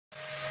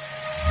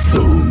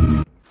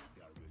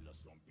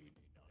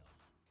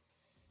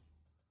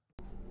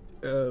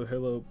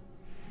Hello,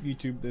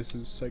 YouTube. This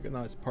is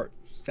Psychonauts Part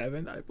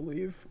 7, I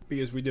believe,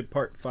 because we did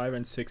Part 5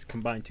 and 6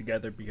 combined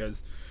together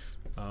because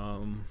I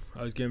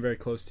was getting very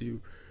close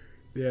to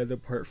the end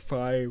of Part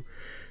 5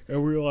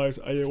 and realized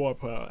I didn't want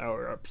to put out an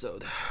hour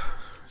episode.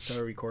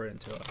 So I recorded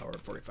until an hour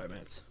and 45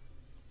 minutes.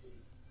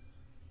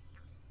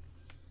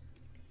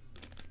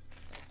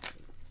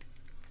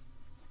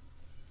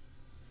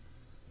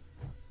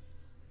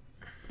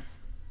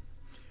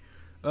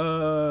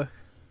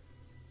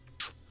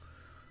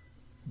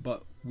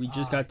 But we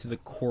just got to the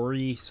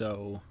quarry,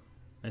 so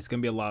it's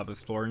gonna be a lot of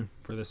exploring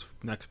for this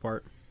next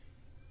part.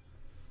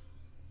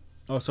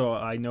 Also,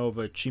 I know of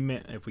an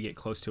achievement if we get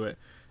close to it.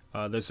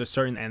 There's a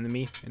certain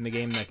enemy in the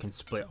game that can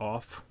split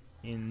off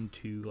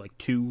into like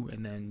two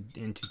and then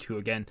into two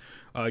again.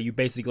 You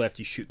basically have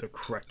to shoot the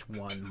correct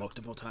one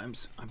multiple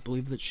times. I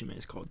believe the achievement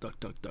is called Duck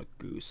Duck Duck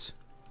Goose.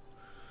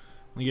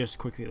 Let me just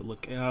quickly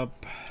look it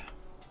up.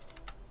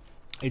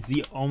 It's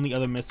the only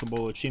other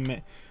missable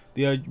achievement.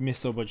 The other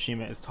missable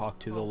achievement is talk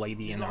to the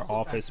lady in our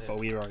office, but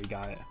we already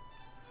got it.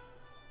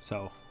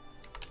 So.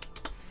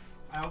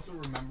 I also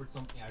remembered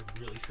something I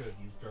really should have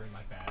used during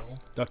my battle.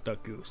 Duck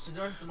Duck Goose. So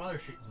there's some other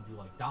shit you can do,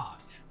 like dodge.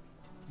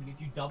 I mean,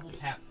 if you double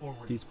tap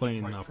forward, he's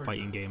playing right a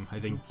fighting game. I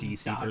think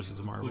DC versus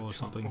Marvel or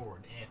something.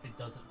 Forward, and if it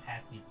doesn't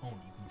pass the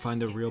opponent, you can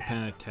find a real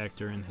panic attack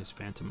during his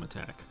phantom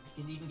attack.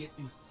 You can even get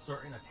through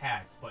certain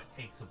attacks, but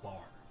it takes a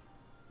bar.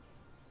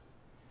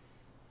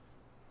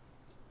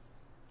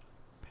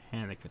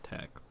 Panic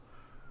attack.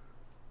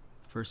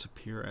 First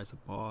appear as a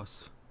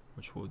boss,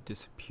 which will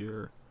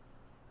disappear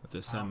after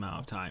a certain amount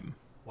of time.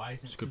 Why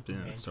isn't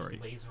scripted in the story?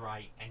 Laser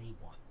eye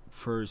anyone?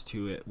 Refers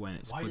to it when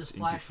it splits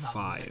into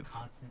 5,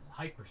 constant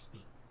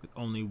hyperspeed? with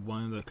only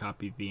one of the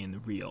copy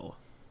being real.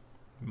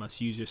 You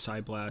must use your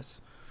side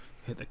blast,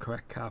 hit the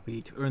correct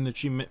copy to earn the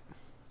achievement.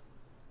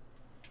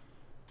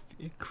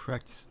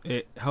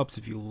 It helps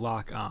if you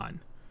lock on.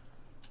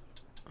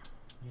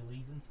 You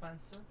leaving,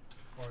 Spencer?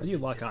 How do you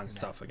lock on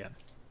stuff again?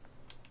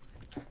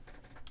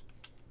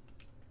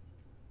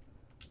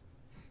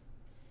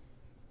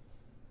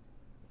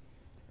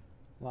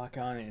 Lock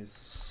on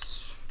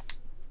is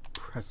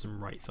pressing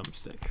right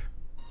thumbstick.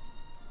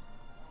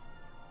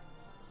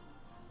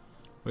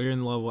 When you're in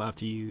the level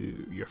after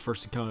your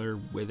first encounter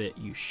with it,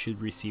 you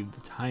should receive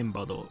the time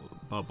bubble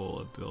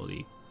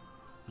ability,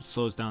 which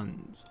slows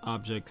down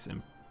objects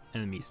and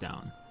enemies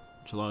down,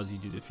 which allows you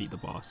to defeat the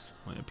boss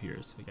when it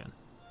appears again.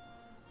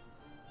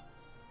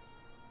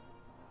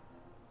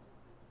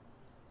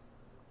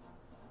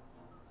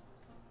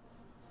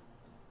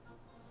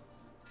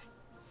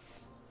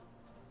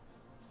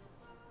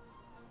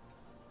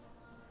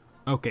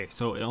 Okay,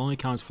 so it only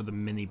counts for the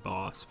mini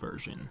boss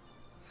version.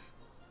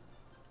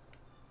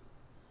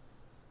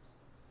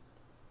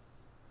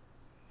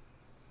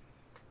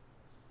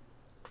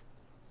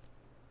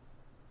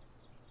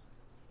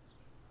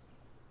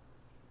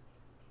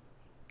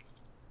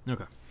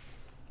 Okay.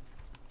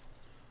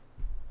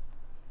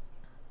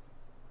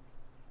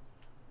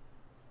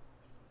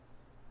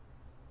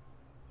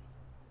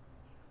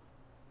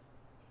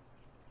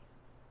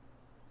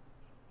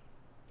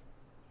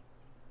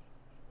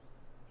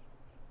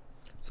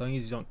 As long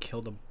as you don't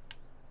kill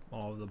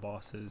all of the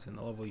bosses in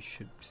the level, you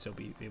should still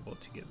be able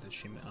to get the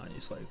achievement on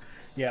your slave.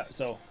 Yeah,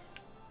 so.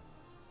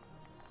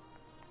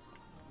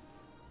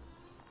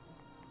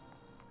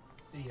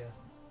 See ya.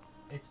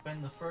 It's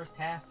been the first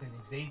half and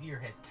Xavier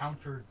has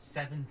countered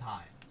 7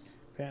 times.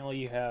 Apparently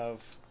you have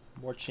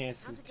more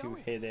chances to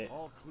hit it.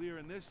 All clear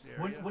in this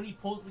area. When he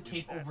pulls the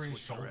cape over his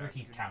shoulder,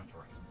 he's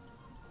countering.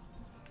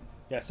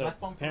 Yeah, so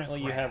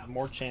apparently you have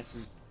more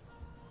chances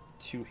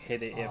to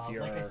hit it if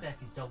you're, like I said,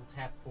 if you double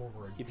tap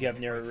forward, if you have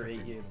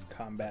narrative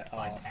combat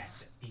off.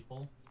 Past it,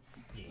 people.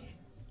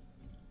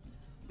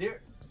 Yeah.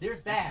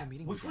 There's that,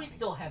 which we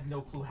still have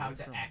no clue how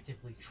to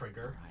actively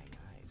trigger. Right,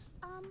 guys.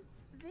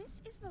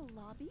 This is the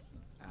lobby?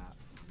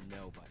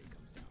 Nobody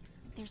comes down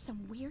here. There's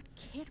some weird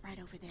kid right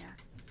over there.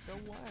 So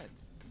what?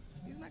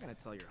 He's not gonna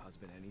tell your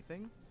husband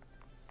anything.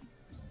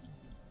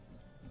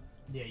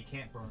 Yeah, you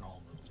can't burn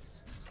all moves.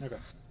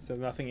 Okay, so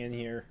nothing in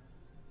here.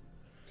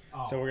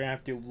 Oh, So we're gonna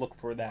have to look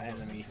for that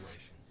enemy.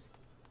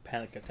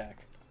 Panic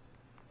attack.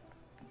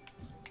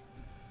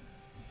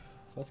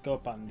 So let's go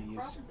up on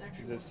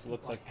these. This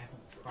looks like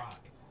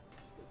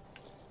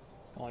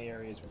only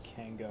areas we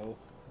can go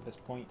at this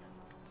point.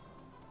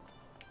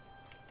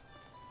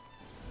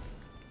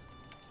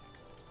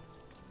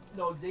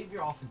 No,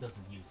 Xavier often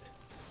doesn't use it.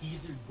 He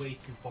either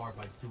wastes his bar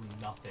by doing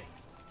nothing,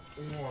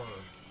 or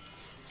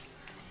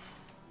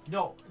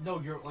no,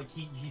 you're like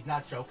he's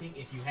not joking.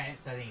 If you hadn't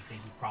said anything,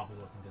 he probably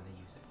wasn't going to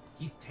use it.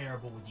 He's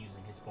terrible with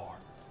using his bar.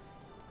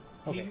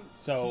 Okay,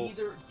 so he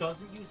either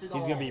doesn't use it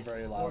he's gonna be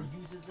very loud. or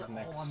uses it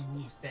all on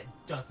moves that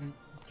doesn't do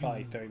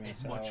Probably 30 minutes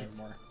as much or as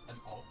more. an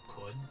alt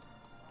could.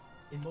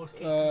 In most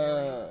case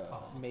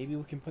scenarios. Maybe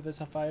we can put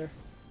this on fire.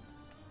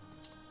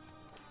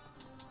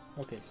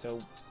 Okay, so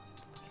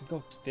we can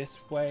go this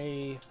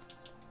way.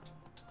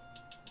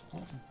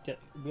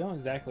 We don't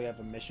exactly have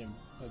a mission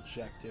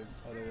objective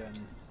other than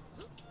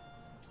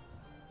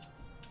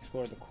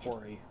explore the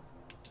quarry.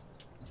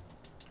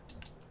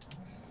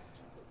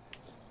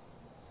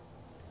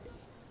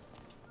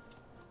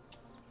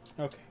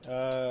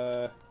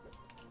 Okay,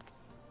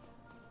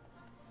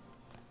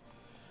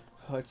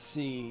 let's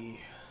see.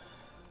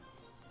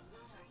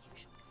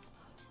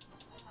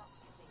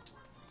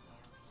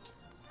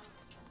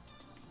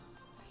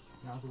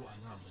 Now do I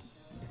normally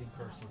hitting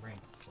cursor range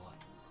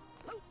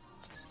select.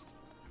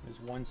 There's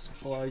one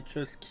supply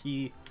chest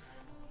key.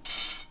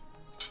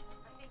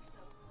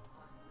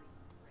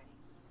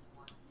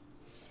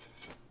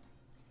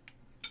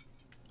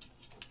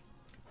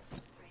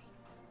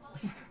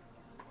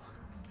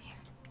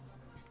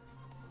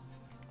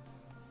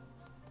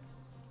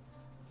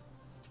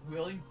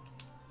 Really?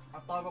 I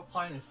thought about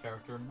playing this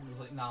character and was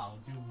like, nah,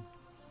 do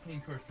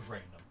hitting cursor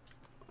random.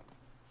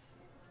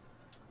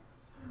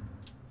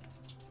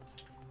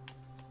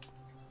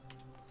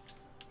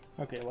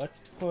 Okay, let's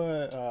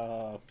put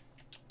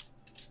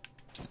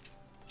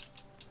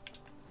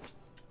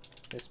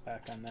this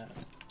back on that.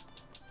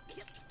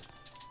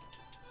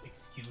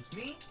 Excuse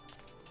me?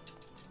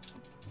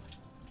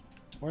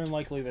 More than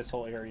likely, this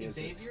whole area is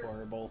Xavier?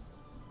 explorable.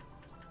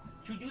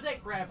 To do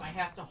that grab, I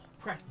have to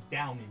press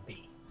down and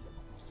B.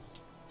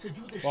 To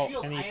do the Well,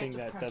 shield, I anything have to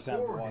that press doesn't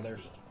have forward water.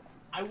 and B.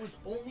 I was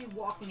only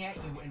walking at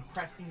you and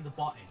pressing the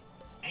button,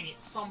 and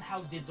it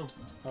somehow did the...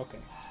 Okay.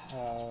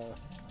 Yeah,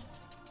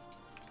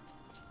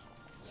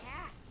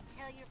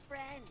 tell your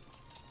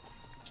friends.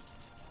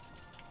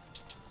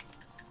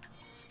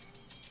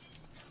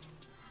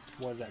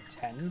 Was that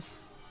 10?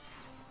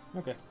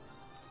 Okay.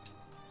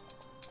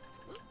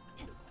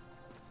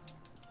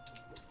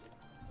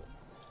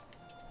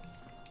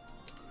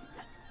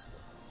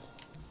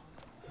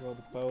 Roll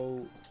the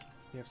boat.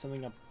 We have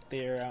something up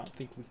there I don't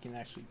think we can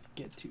actually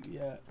get to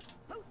yet.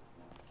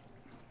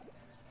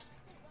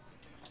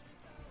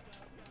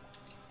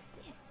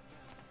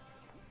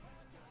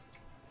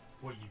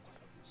 What, you...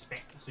 spam?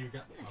 So you're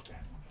done? Okay.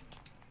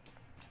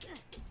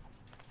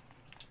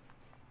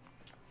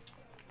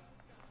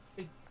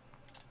 We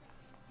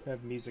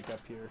have music up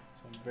here,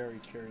 so I'm very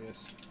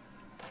curious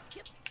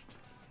if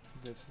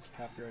this is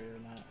copyrighted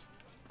or not.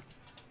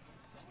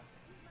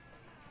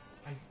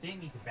 I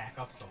didn't need to back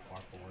up so far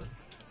forward.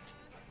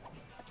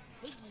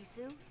 Hey,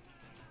 Gisu.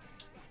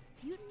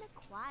 Rasputin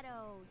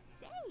Aquato.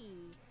 Say,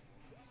 you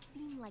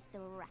seem like the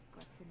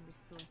reckless and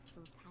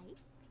resourceful type.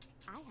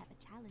 I have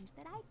a challenge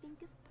that I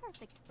think is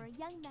perfect for a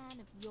young man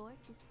of your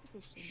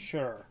disposition.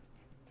 Sure.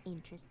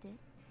 Interested?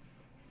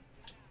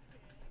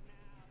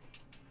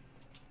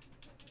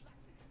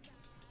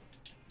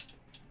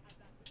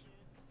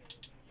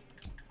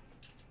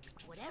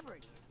 Whatever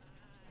it is,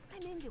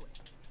 I'm into it.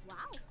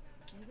 Wow,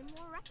 even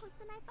more reckless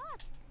than I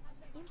thought.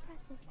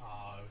 Impressive.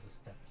 Oh, it was a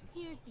step too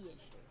Here's the close.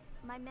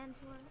 issue. My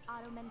mentor,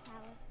 Otto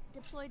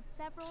deployed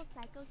several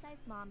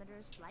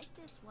psychoseismometers like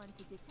this one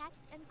to detect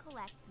and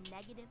collect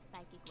negative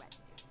psychic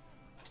residue.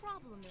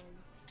 Problem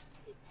is,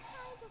 he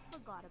kind of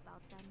forgot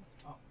about them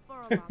for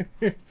a long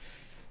time.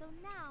 So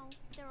now,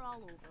 they're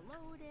all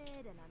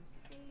overloaded and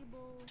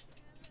unstable.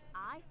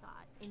 I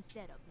thought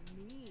instead of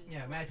me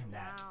Yeah, imagine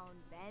that. around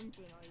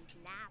venting all these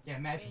nasty Yeah,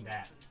 imagine things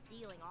that. and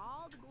stealing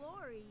all the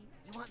glory.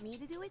 You want me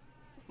to do it?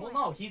 Well,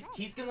 no,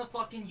 he's gonna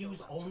fucking use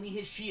only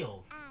his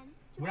shield And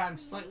to when I'm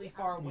free slightly up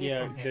far away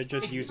Yeah, from him. they're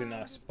just Ex- using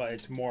us, but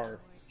it's more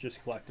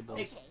just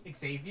collectibles.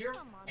 Xavier,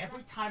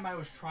 every time I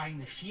was trying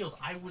the shield,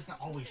 I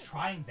wasn't always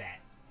trying that.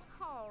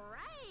 All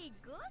right,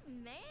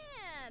 good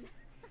man.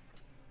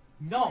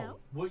 No, Well,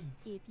 what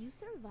If you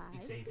survive,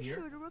 be Xavier?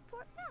 sure to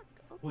report back,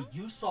 okay? what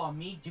you saw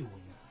me doing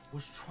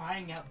was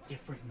trying out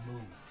different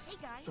moves, Hey,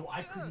 guys. so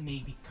I could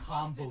maybe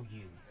combo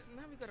you.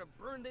 Now we gotta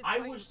burn this I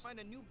site was- and find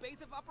a new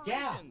base of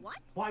Yeah. operations. What?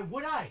 Why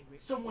would I?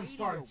 Someone Radio,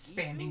 started Gisu.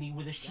 spamming me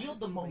with a shield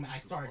the Gotta be moment ready I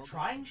to started bug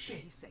trying in shit.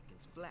 30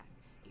 seconds flat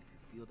if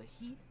you feel the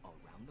heat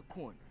around the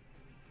corner.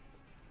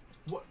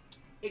 What?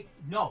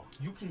 No,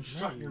 you can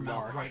shut your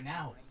mouth narc. right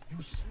now. You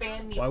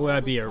spam me Why would all I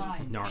the be a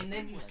time, narc? and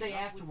then you say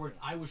afterwards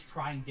I was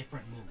trying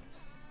different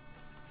moves.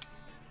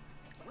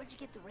 Where'd you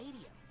get the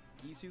radio?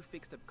 Gisu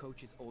fixed up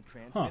Coach's old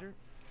transmitter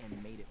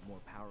and made it more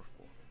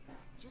powerful.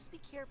 Just be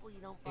careful you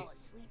don't fall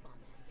asleep on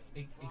that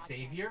thing.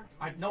 Xavier,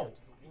 no.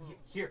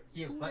 Here,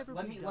 Whoever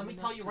let be me dumb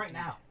tell enough you to right do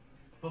now.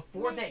 that?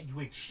 Before that, you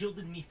had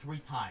shielded me 3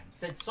 times.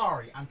 Said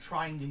sorry, I'm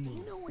trying to you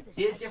move. know where the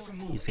Did a Psychonauts different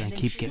is? move. He's gonna and then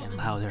keep getting shielded me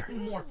louder. 2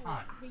 more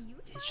times. Are you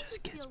trying just to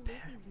gets steal better.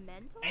 Lizzie's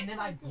mentor And then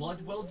I identity?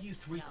 blood-welled you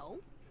 3 times. No,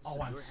 Oh,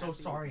 So I'm you're so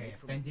happy sorry I with Nick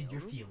from offended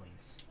your Mail?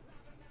 feelings.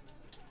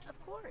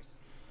 of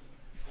course.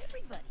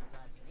 Everybody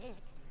loves Nick.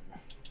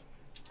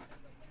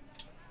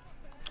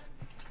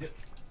 The-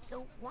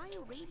 So why a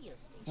radio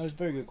station? That was a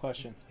very good boys?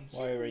 question. Why a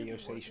Shouldn't we radio be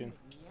working station?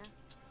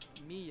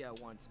 with Mia? Mia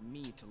wants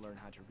me to learn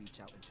how to reach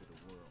out into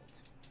the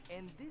world.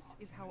 And this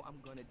is how I'm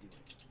gonna do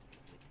it.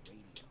 With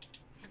radio.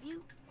 Have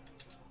you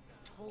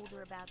told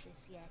her about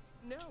this yet?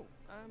 No,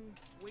 I'm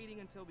waiting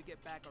until we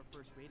get back our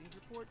first ratings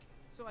report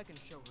so I can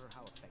show her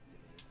how effective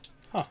it is.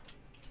 Huh.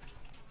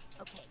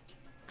 Okay,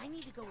 I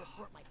need to go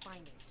report my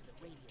findings to the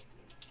radio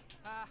police.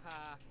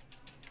 Haha.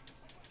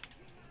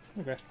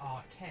 Okay.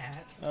 Aw,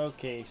 cat.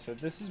 Okay, so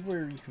this is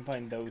where you can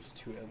find those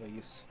 2 at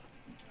least.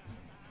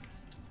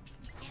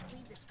 Can't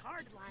leave this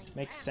card lying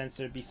Makes around. sense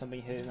there'd be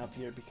something hidden up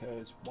here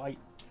because white.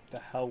 the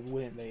hell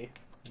wouldn't they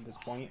at this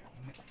point?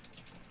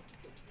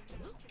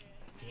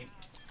 Okay.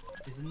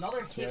 There's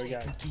another So there we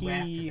hit got a you do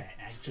after key. that.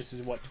 and I This just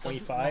is what, doesn't wanna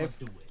 25?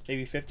 do it.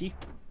 Maybe 50?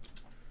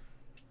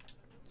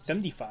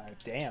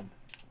 75, damn.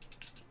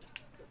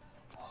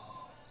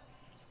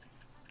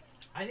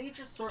 I think it's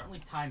just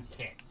certainly timed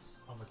hits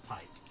of a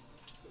type.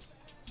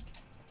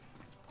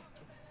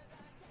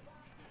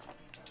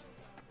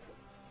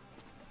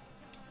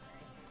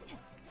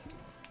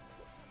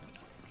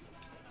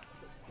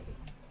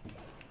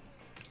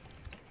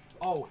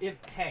 Oh, if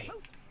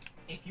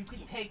you can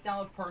take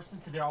down a person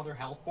to their other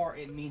health bar,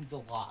 it means a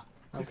lot.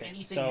 Because Okay,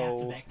 anything so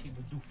after that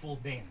can do full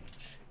damage.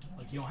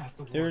 Like you don't have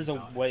to worry there's a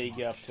about it way too to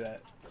get up much. to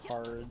that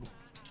card.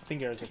 I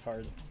think there's a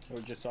card that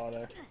we just saw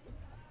there.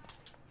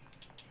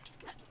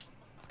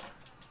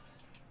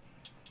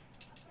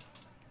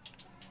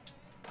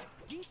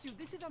 Gisu,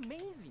 this is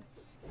amazing.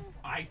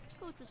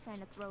 Coach was trying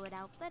to throw it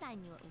out, but I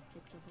knew it was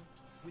fixable.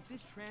 With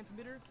this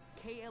transmitter,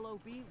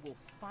 KLOB will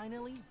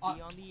finally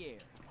be on the air.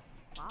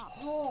 Wow.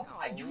 Oh,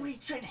 I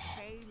reach in.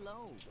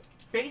 Halo.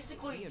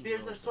 Basically,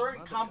 there's a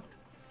certain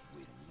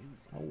with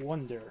music. I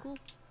wonder. Cool.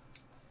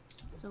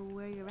 So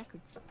where are your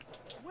records?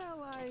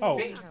 Well, I Oh.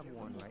 have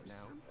one right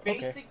now.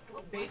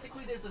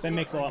 Basically, there's a That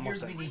makes a lot more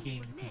here's sense. mini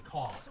game you can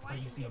call it by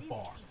using a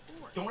bar.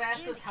 Don't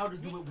ask us how to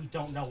do it. We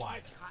don't know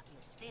either.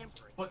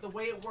 But the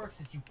way it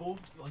works is you both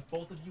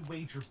of you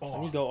wager bar,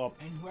 Let me go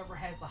up. and whoever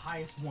has the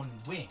highest one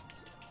wins.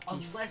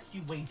 Unless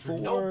you wager no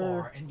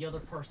Before- bar and the other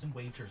person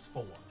wagers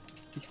 4.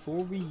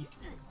 Before we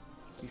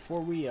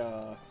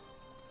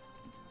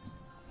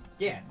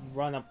Yeah,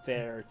 run up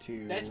there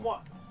to that's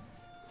what.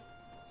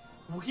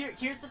 Well,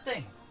 here's the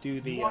thing. do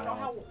the You wanna know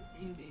how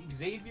in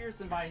Xavier's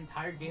and my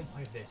entire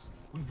gameplay of this,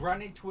 we've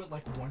run into it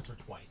like once or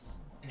twice,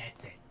 and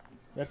that's it.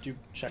 we have to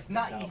check It's this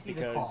not out easy to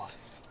because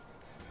cause.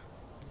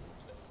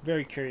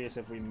 very curious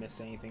if we miss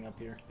anything up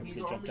here that we These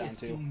could are jump only down to.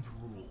 assumed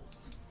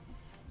rules.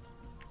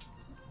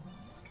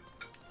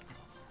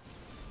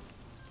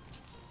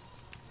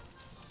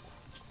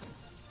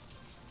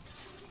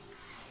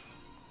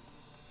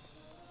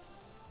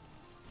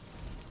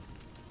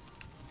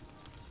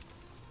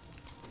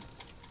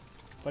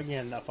 If I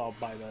get enough, I'll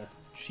buy the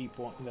sheep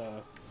one,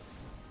 the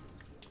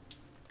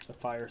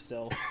fire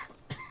cell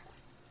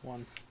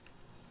one.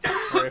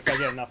 Or if I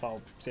get enough,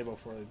 I'll save up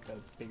for the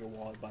bigger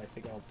wallet, but I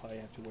think I'll probably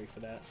have to wait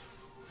for that.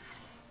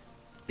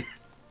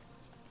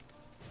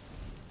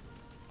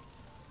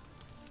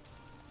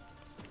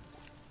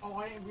 Oh,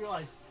 I didn't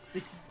realize.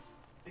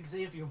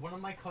 Xavier, one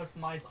of my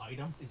customized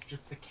items is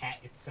just the cat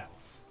itself.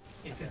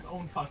 It's its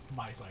own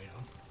customized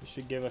item. It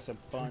should give us a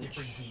For bunch.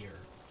 different gear.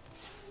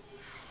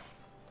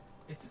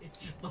 It's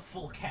just the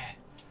full cat,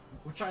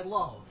 which I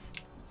love.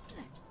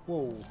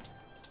 Whoa. Oh yeah,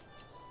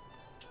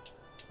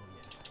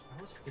 I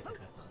always forget that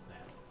that does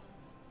that.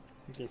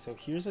 Okay, so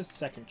here's a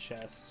second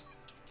chest.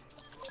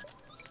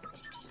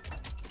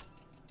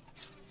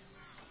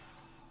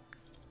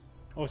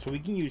 Oh, so we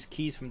can use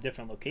keys from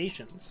different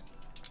locations.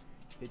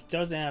 It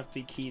doesn't have to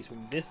be keys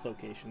from this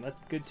location. That's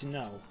good to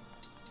know.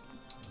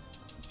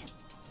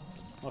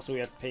 Also, we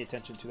have to pay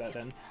attention to that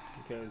then,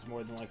 because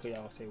more than likely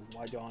I'll say,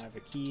 why don't I have a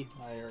key?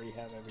 I already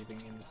have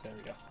everything in this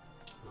area.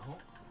 No?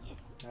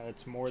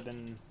 It's more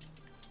than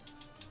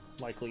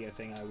likely a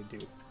thing I would do.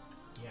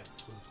 Yeah,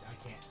 so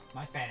I can't.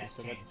 My fat ass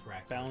So can't that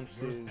interact.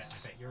 bounces- With it.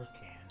 I bet yours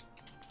can.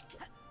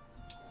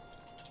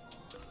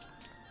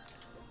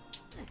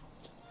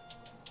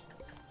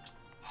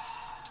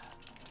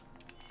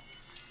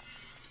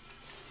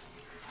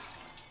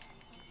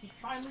 He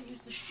finally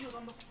used the shield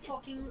on the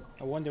fucking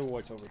I wonder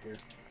what's over here.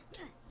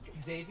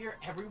 Xavier.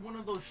 Every one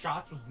of those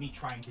shots was me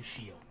trying to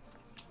shield.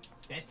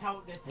 That's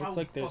how Looks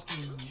like there's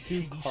fucking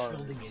 2 shitty cards.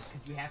 shielding is,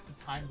 because you have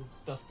to time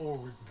the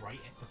forward right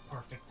at the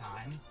perfect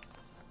time.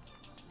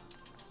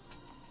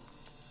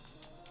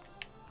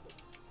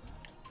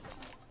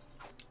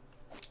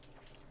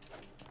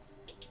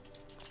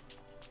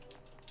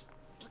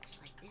 Looks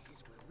like this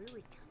is where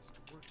Lily comes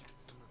to work out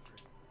some of her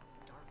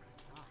darker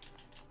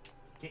thoughts.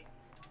 Okay.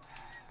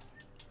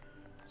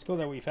 It's cool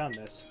that we found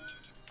this.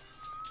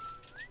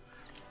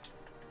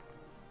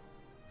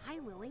 Hi,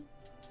 Lily.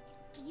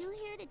 You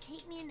here to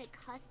take me into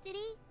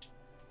custody?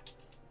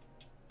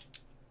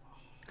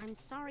 I'm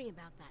sorry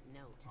about that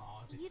note. Oh,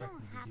 I was You don't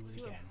expecting have to do it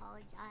to again.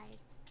 apologize.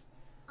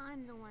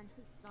 I'm the one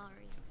who's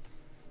sorry.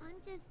 I'm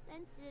just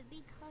sensitive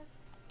because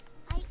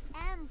I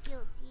am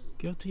guilty.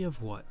 Guilty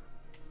of what?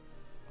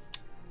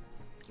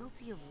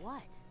 Guilty of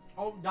what?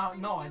 Oh no,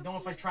 no! I I'm know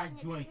if I guilty of tried to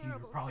being do a anything, you're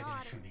terrible probably gonna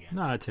daughter. shoot again.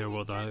 Not a I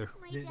terrible turned daughter. to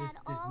my There's dad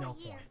no all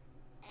point. year,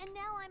 and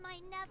now I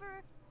might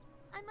never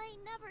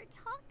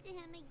talk to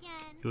him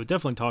again. You'll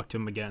definitely talk to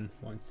him again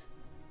once.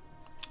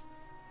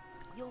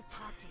 You'll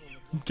talk to him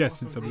I'm again.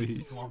 guessing Also, some of they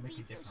these. all make a Piece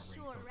of different ring,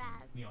 sure so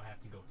Raz. you don't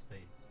have to go to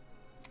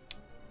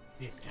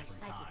this My every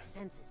psychic time.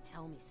 senses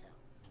tell me so.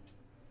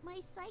 My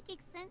psychic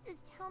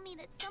senses tell me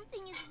that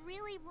something is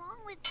really wrong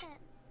with him.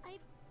 I've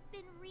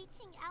been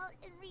reaching out,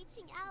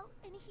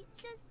 and he's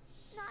just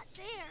not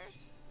there.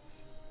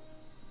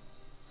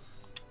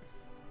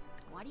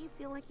 Why do you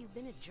feel like you've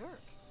been a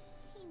jerk?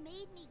 He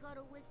made me go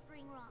to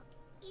Whispering Rock.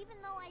 Even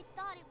though I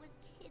thought it was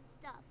kid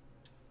stuff,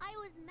 I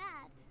was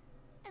mad.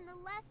 And the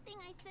last thing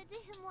I said to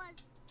him was,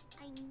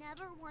 I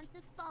never want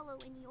to follow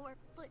in your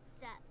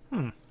footsteps. Oh,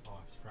 I'm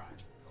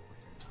trying over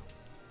here now.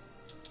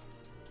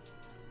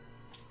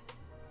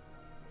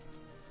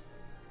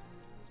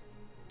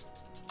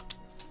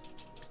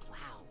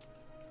 Wow.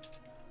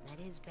 That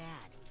is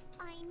bad.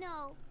 I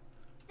know.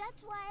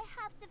 That's why I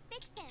have to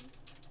fix him.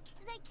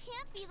 That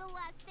can't be the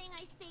last thing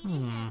I say to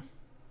him.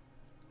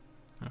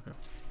 Okay.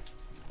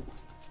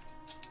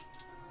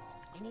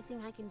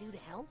 Anything I can do to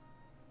help?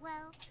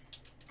 Well,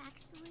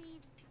 actually,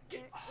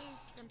 there is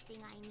something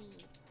I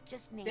need.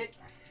 Just name it.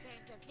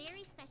 There's a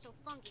very special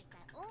fungus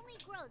that only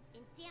grows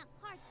in damp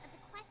parts of the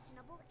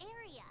questionable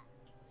area.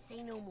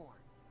 Say no more.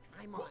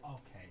 I'm on.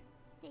 Well, okay.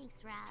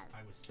 Thanks, Raz.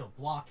 I was still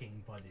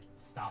blocking, but it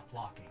stopped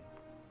blocking.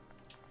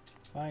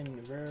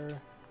 Find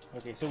rare.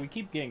 Okay, so we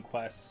keep getting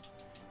quests.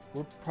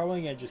 We're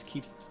probably gonna just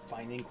keep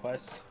finding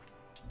quests.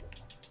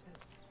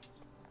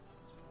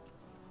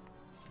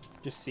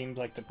 Just seems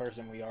like the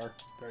person we are.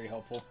 Very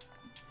helpful.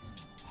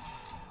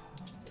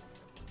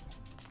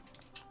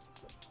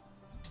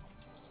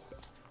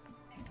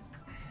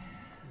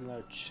 There's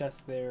another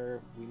chest there.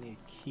 We need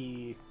a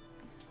key.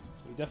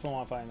 We definitely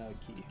want to find another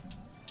key.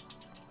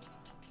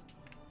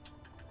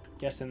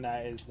 Guessing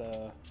that is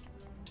the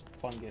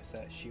fungus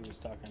that she was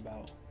talking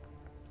about.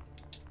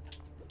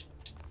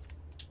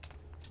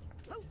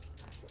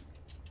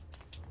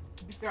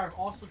 To be fair, I'm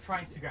also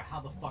trying to figure out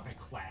how the fuck I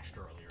clashed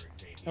earlier,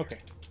 Xavier. Okay.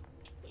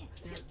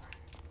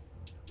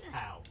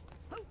 How?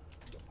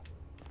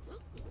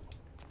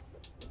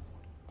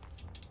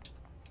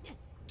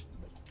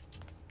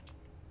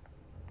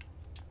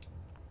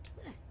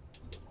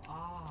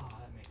 Ah,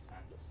 that makes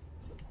sense.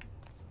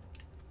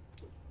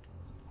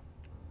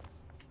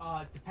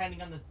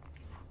 Depending on the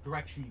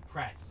direction you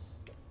press.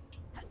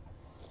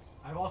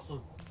 I've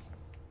also...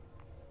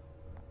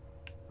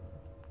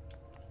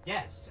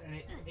 Yes, and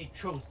it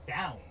chose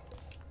down.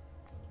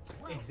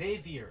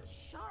 Xavier,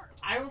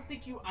 I don't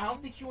think you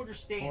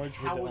understand Forge with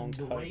how the own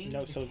cut. annoying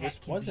No, the so cat this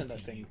can wasn't be the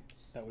to thing use.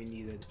 that we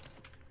needed.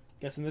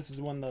 Guessing this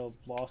is one the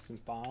lost and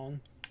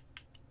found.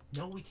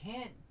 No, we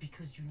can't,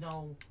 because you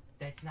know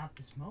that's not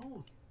this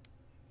mode.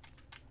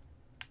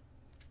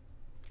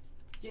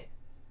 Yeah.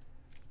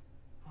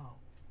 Oh.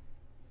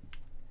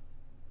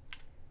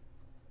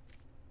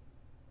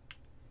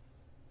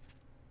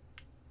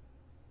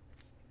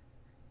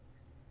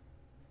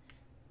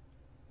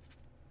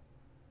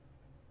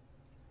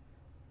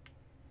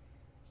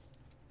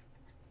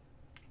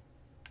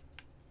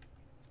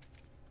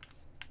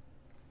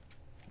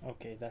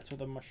 Okay, that's what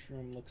the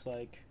mushroom looks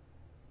like.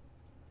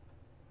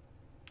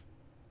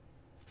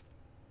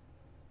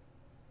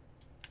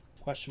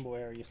 Questionable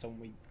area, so when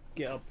we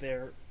get up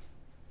there...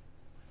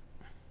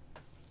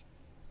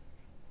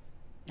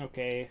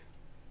 Okay.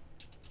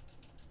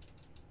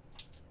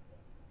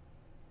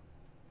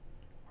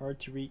 Hard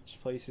to reach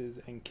places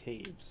and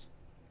caves.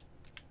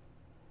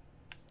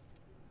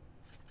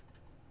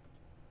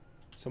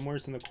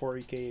 Somewhere's in the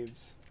quarry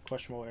caves.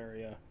 Questionable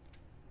area.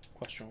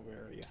 Questionable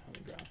area on the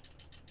ground.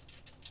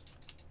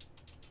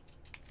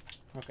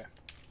 Okay.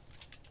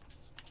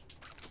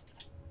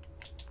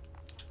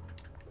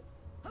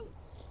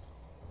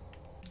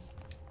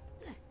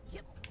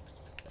 Yep.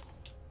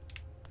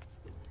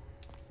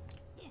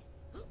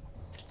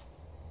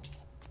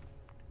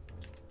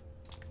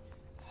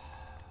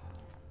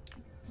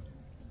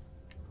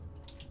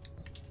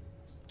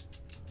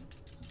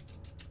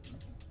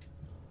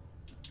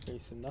 Okay,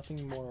 so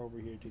nothing more over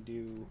here to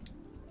do.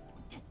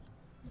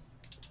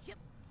 Yep.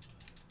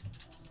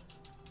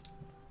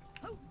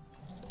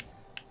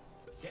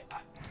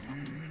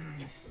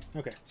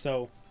 Okay,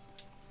 so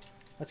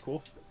that's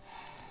cool.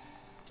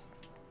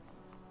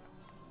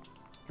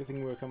 Good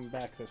thing we were coming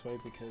back this way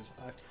because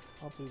I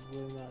probably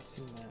would have not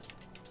seen that.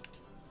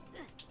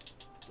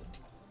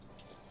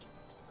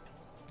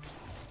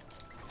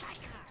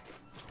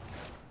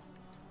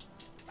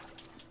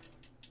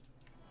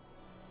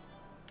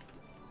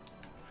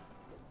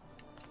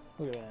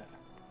 Look at that.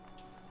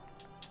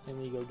 Let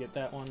me go get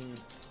that one.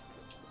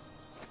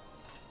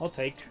 I'll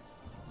take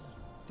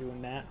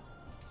doing that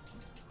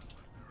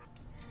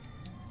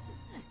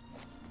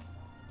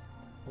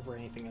over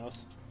anything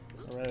else.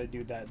 I'd rather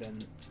do that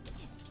than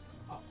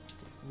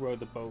row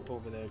the boat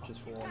over there just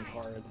for one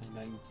card and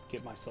then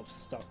get myself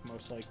stuck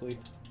most likely.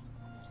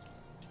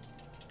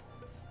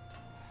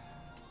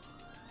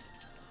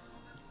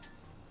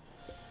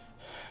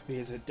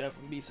 Because it'd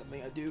definitely be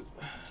something I do.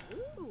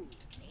 Ooh,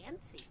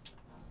 fancy.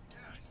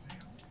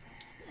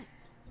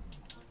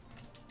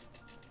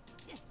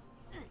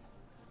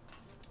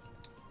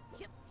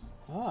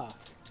 Ah,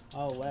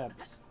 all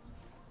webs.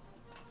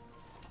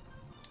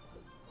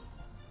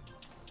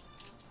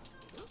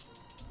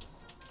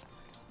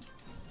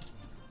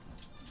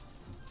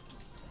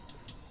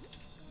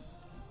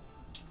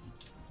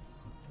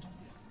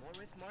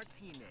 Morris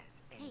Martinez,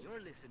 and Hey,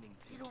 you're listening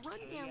to Did a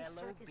rundown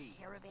circus KLOB.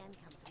 caravan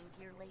come through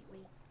here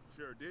lately?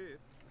 Sure did.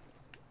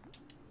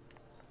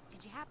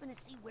 Did you happen to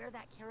see where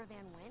that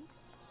caravan went?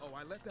 Oh,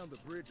 I let down the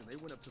bridge and they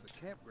went up to the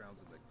campgrounds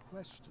in the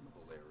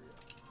questionable area.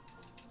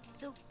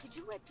 So, could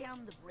you let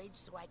down the bridge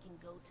so I can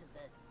go to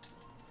the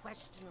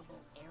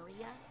questionable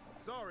area?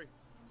 Sorry,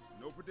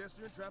 no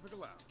pedestrian traffic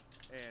allowed.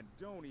 And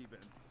don't even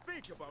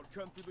think about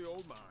cutting through the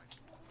old mine.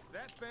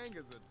 That thing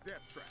is a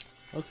death trap.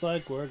 Looks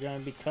like we're gonna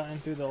be cutting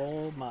through the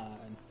old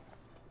mine.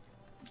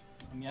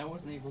 I mean, I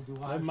wasn't able to do a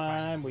lot Never of mind,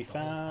 trying we the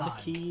whole found a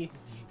time, key,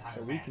 the entire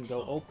so we match, can go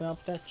so open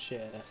up that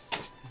chest.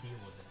 deal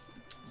with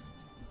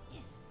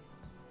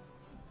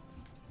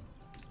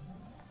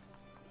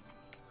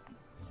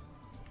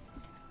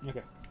it.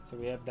 Okay, so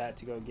we have that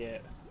to go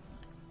get.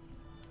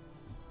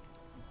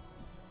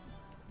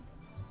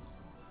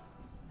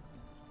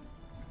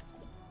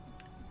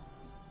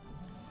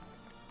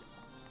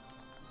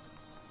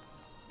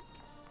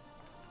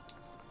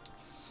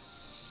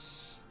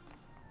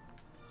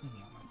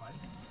 Cleaning out my pipe.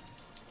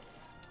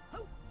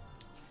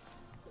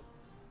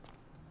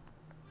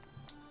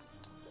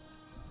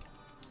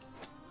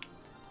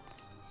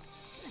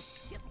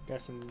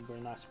 Guessing we're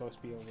not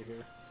supposed to be over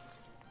here.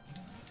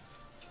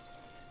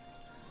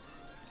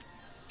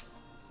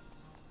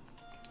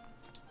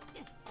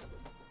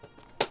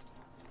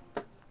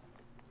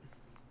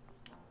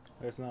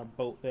 There's not a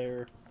boat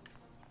there.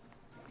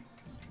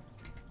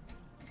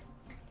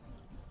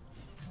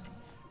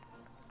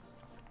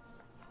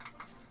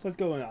 Let's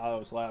go in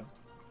Otto's lab.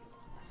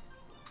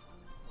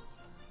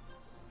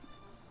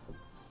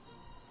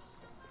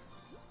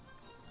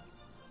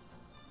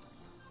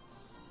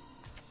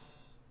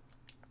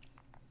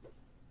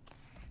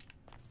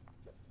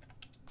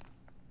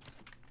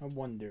 I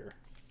wonder.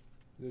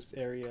 This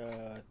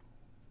area...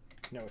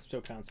 No, it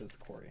still counts as the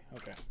quarry.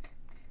 Okay.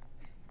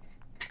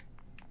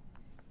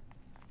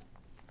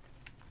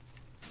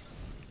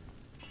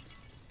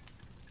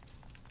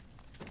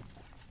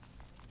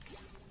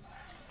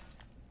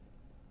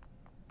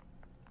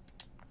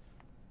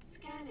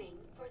 Scanning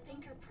for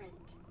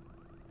fingerprint.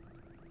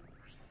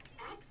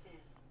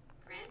 Access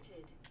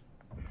granted.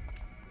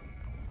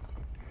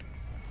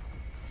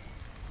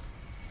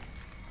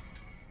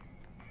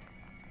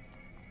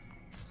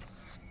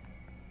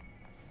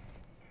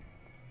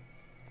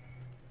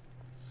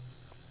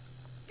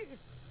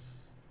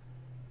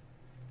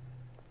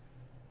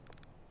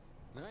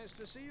 Nice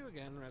to see you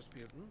again,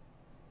 Rasputin.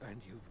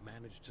 And you've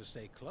managed to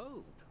stay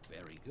clothed.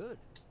 Very good.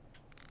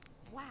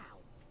 Wow.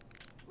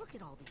 Look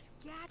at all these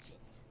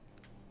gadgets.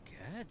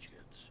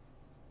 Gadgets?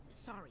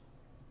 Sorry,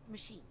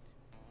 machines.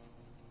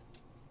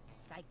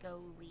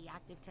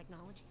 Psycho-reactive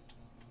technology?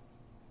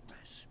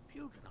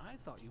 Rasputin, I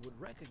thought you would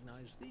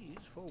recognize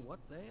these for what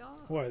they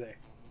are. What are they?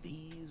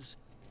 These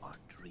are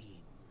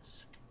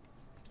dreams.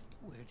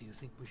 Where do you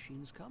think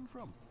machines come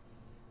from?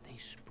 They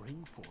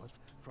spring forth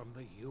from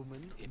the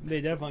human imagination.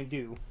 They definitely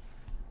do.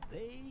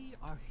 They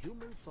are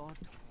human thought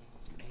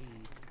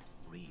made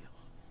real.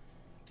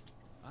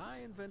 I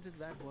invented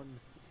that one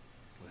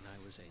when I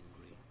was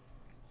angry.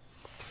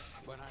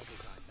 When I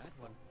designed that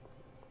one,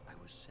 I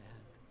was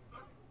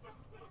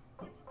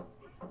sad.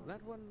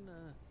 That one,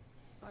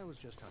 I was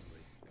just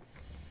hungry.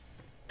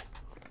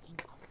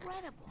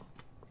 Incredible.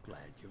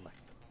 Glad you like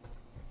them.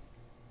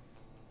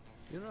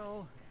 You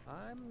know,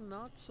 I'm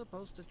not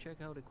supposed to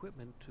check out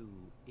equipment to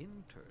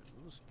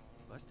interns,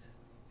 but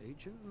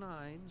Agent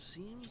 9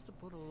 seems to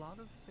put a lot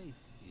of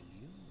faith in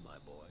you, my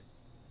boy.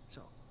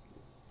 So,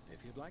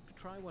 if you'd like to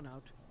try one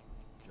out,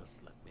 just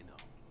let me know.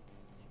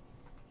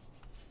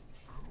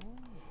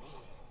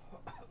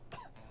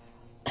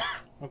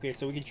 Okay,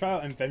 so we can try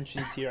out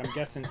inventions here. I'm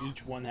guessing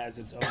each one has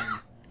its own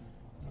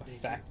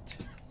effect.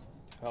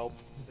 Help.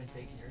 You've been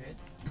taking your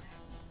hits.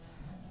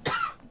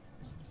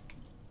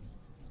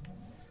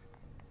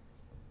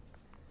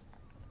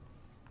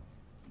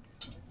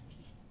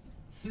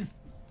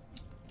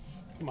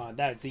 Come on,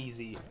 that's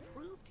easy.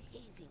 Approved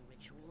hazing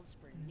rituals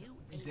for new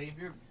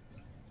Xavier, agents.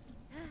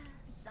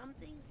 Some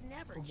things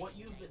never from what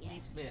change, you've I at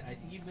least guess. missed, I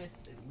think you've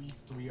missed at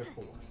least 3 or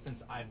 4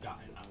 since I've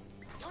gotten out.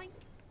 Yoink.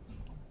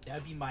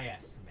 That'd be my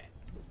estimate.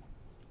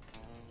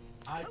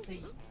 I'd say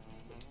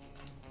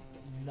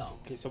no.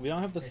 Okay, so we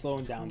don't have the It's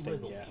slowing too down thing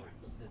little yet. for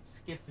you. That's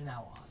skipping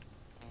out on.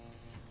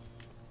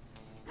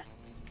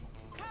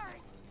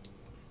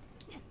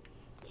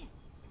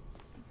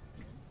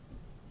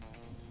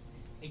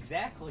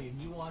 Exactly,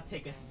 and you want to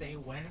take a say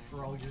when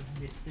for all your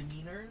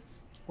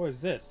misdemeanors? What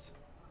is this?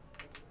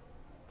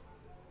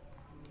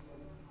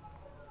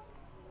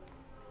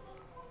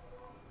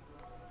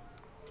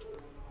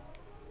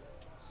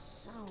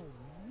 So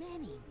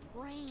many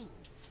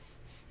brains.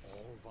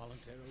 All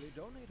voluntarily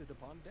donated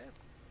upon death.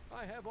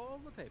 I have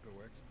all the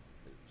paperwork.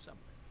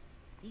 Somewhere.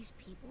 These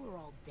people are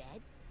all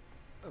dead?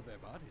 Their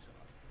bodies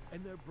are,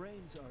 and their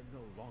brains are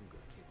no longer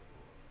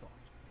capable of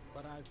thought.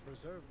 But I've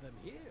preserved them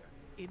here,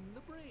 in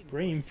the brain.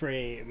 Brain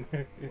frame.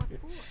 What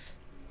for?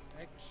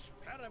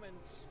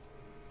 Experiments.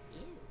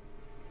 Ew.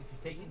 If you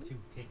take it to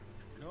takes.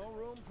 No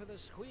room for the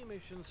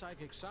squeamish in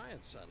psychic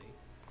science, Sonny.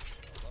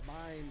 The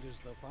mind is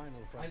the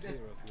final frontier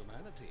of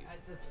humanity.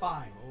 That's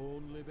fine.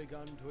 Only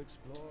begun to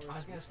explore. I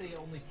was its gonna say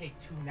mysteries. only take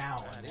 2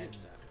 now, That and then is,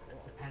 after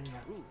all, depending the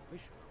on. true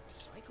mission of the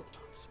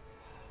Psychonauts.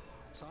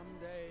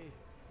 Someday,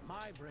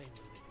 my brain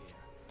will live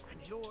here,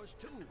 and yours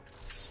too.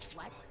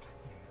 What?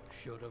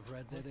 Should have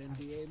read that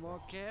NDA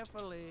more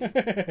carefully.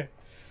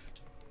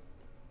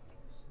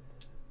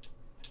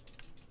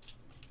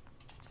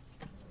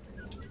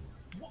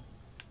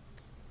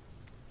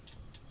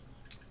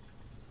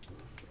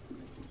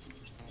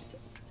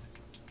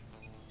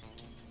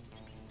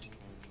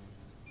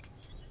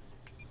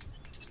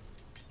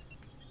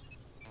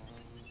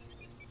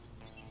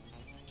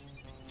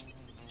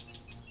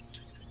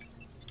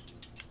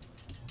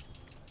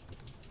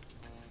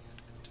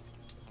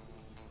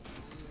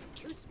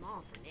 Too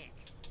small for Nick.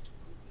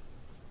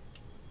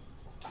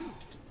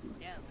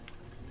 No.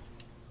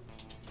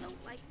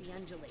 Don't like the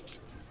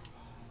undulations.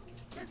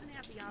 Doesn't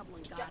have the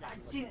oblongata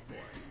I'm looking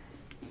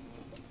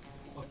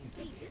for.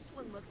 Hey, this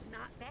one looks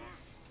not bad.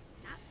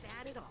 Not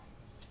bad at all.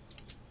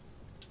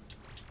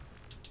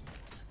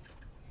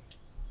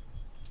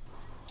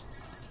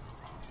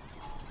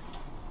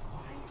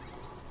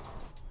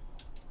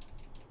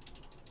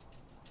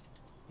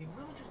 It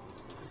really just...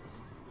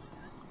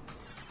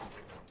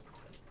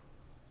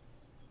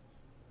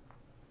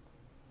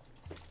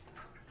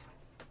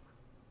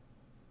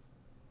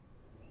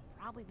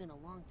 Probably been a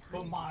long time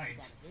But since mine's you've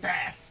got a visit.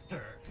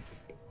 faster!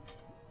 We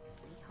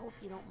hope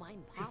you don't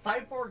mind The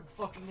popping. Cyborg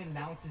fucking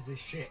announces his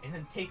shit and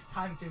then takes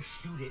time to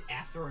shoot it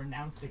after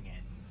announcing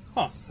it.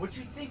 Huh. What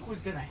you think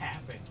was gonna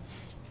happen?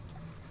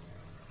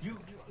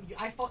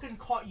 I fucking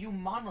caught you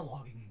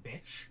monologuing,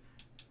 bitch.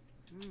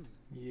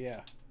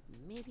 Yeah.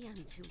 Maybe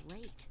I'm too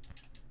late.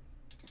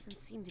 Doesn't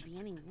seem to be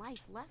any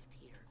life left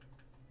here.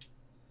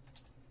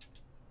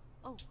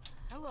 Oh,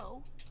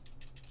 hello.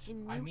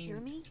 Can you I mean, hear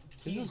me?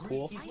 This is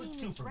cool. He's My with name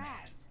is Superman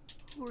Raz.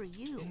 Who are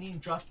you? in the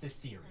Injustice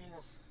series.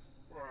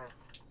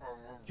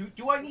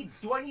 Do I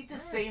need to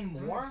say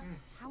more?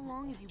 How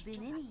long have you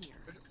been in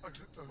here?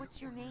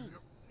 What's your name?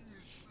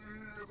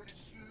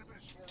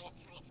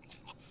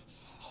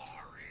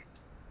 Sorry.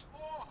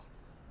 Oh,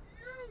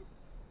 you.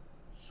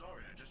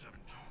 Sorry, I just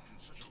haven't talked in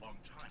such a long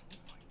time. Oh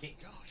my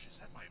gosh, is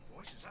that my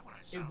voice? Is that what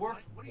I sound It worked.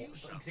 like? What do you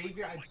sound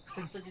Xavier, like? Oh my God.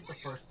 since I did the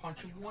first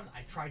punching one,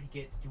 I tried to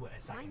get to do it a My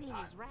second name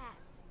time. is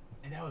Raz.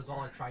 And that was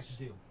all I tried to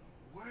do.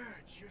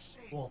 Words, you're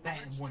saying Well, that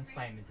and words one to me?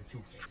 slam into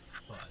Two-Face,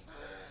 but...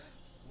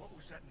 What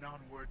was that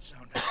non-word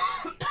sound?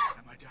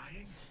 Am I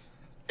dying?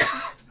 No,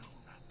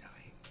 not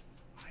dying.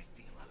 I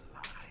feel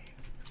alive.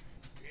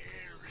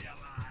 Very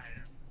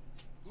alive.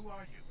 Who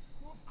are you?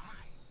 Who am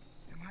I?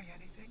 Am I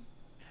anything?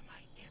 Am I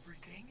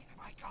everything? Am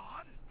I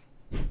God?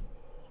 Oh,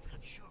 I'm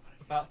not sure, but I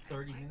feel About like I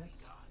 30 might be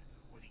minutes. God,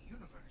 or the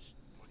universe,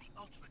 or the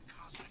ultimate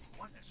cosmic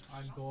oneness. Or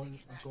I'm something going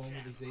in that with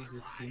jam.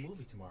 Xavier to see a Right.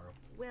 movie tomorrow.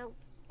 Well,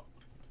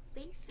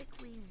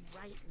 basically,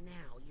 right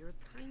now, you're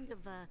kind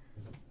of a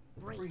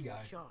Free brain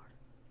guy. jar.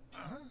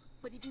 Huh?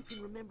 But if you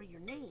can remember your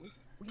name,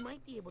 we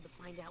might be able to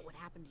find out what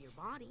happened to your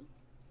body.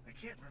 I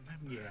can't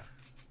remember Yeah.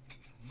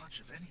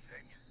 much of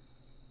anything.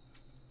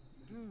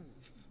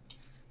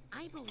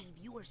 I believe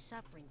you are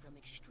suffering from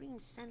extreme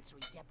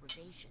sensory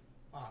deprivation.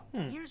 Oh.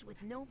 Years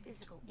with no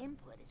physical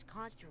input has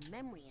caused your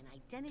memory and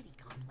identity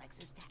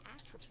complexes to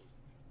atrophy.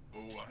 Oh,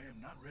 I am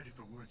not ready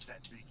for words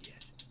that big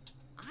yet.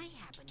 I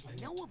happen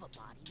to know of a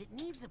body that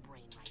needs a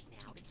brain right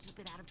now to keep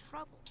it out of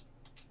trouble.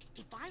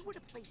 If I were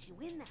to place you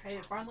in that Hey, it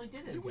body, finally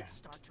did it you would again.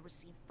 start to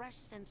receive fresh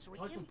sensory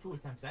I took input, 2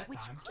 attempts that which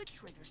time. could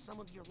trigger some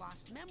of your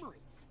lost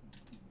memories.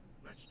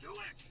 Let's do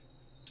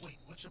it! Wait,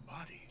 what's a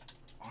body?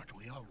 Aren't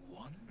we all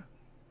one?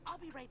 I'll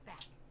be right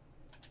back.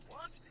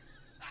 What?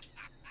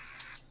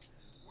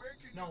 Where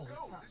can No, you go?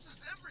 it's not. This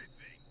is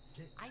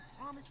everything. I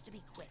promise to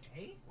be quick.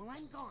 Hey? While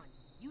I'm gone,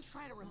 you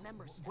try to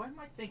remember stuff. What am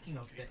I thinking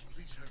of? Okay, That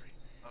please hurry.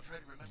 I'll try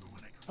to remember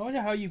when I I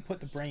wonder how you put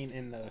the brain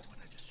in the when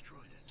I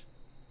destroyed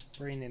it.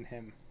 brain in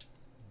him.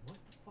 What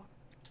the fuck?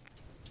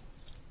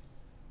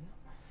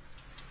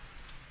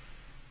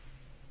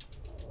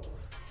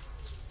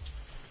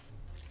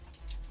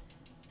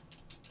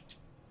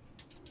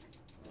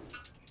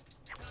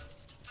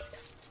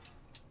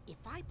 If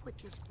I put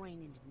this brain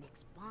into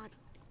Nick's body,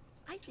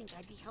 I think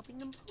I'd be helping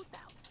them both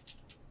out.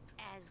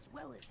 As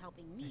well as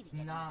helping me It's to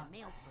get into not the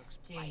mail clerk's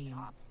game. private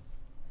office.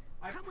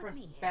 I Come with pressed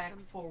me, back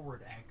handsome.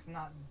 forward X,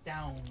 not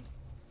down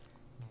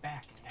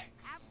back X.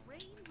 Our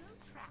brain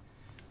will travel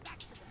back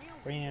to the mail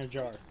Brain in a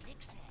jar.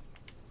 Nick's head.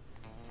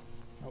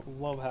 I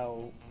love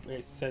how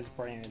it says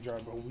brain in a jar,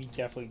 but we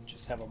definitely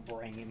just have a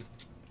brain.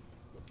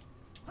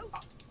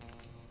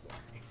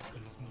 Excuse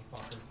me,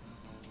 fucker.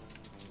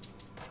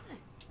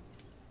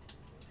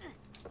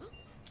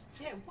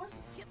 Yeah, it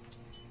wasn't.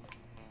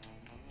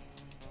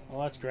 Well,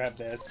 let's grab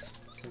this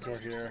since we're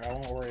here. I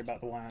won't worry about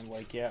the one on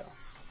lake yet.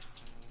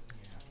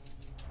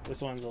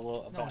 This one's a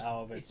little bit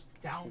out of its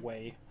down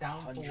way.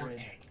 down 100. forward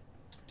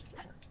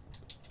A.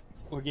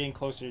 We're getting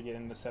closer to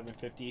getting the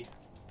 750.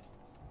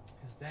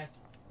 Because that's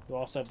We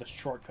also have the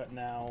shortcut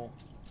now.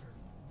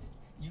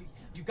 you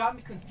got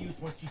me confused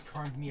once you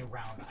turned me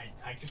around.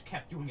 I just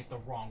kept doing it the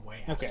wrong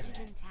way. after Okay. that.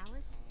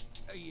 Mentalis?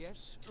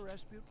 Yes,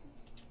 Rasputin?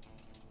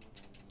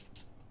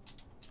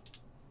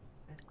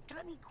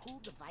 Got any cool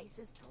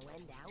devices to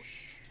lend out?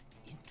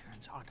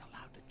 interns aren't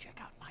allowed to check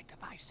out my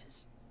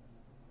devices.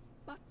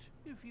 But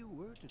if you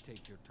were to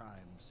take your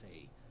time,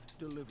 say,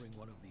 delivering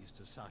one of these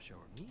to Sasha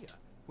or Mia,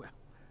 well,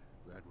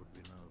 that would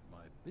be none of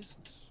my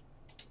business.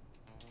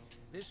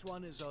 This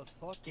one is a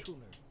thought tuner.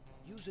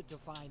 Use it to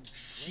find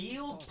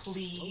shield,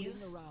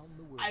 please. Around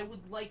the world. I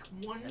would like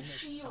one and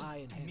shield,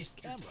 Mr.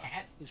 Mr.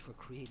 Cat. Is for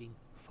creating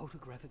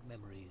photographic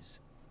memories.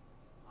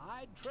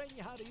 I'd train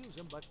you how to use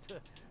them, but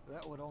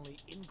that would only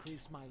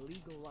increase my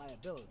legal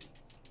liability.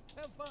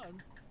 Have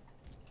fun.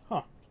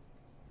 Huh.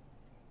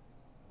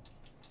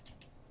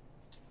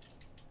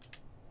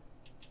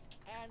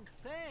 And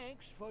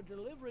thanks for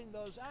delivering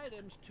those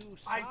items to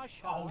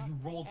Sasha. Oh, you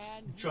rolled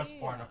and just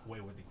Mia. far enough away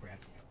where the grab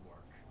can't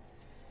work.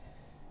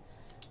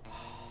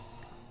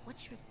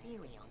 What's your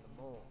theory on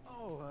the mole?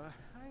 Oh,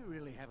 I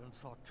really haven't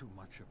thought too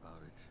much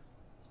about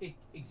it.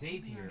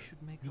 Xavier,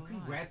 should make you a can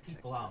lie grab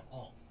people out detector.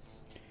 of alts.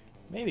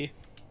 Maybe.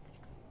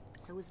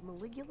 So is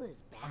Maligula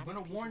as bad I'm as gonna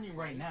people warn you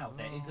right say? now,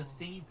 that is a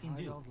thing you can I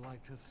do. don't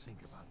like to think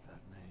about that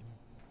name.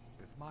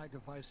 If my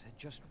device had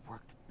just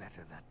worked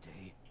better that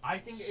day. I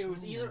think it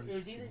was So either many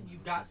you things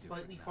would got be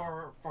slightly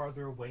different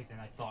farther away than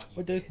I thought you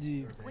What does did,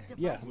 the? or than What it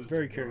Yeah, device I'm would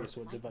very work. curious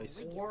what device.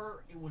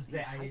 Or it was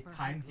that I had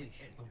timed it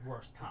at the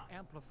worst time.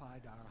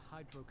 Amplified our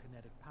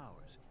hydrokinetic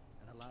powers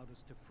and allowed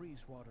us to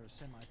freeze water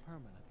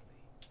semi-permanently.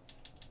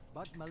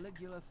 But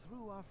Maligula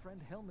threw our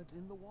friend Helmet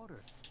in the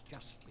water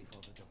just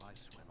before the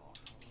device went off.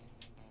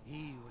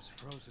 He was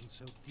frozen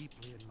so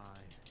deeply in my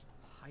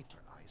hyper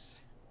ice,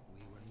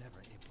 we were never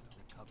able to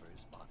recover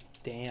his body.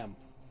 Damn.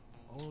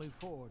 Only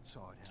Ford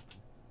saw it happen,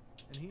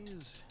 and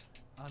he's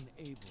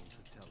unable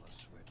to tell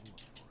us where to look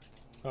for it.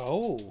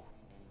 Oh.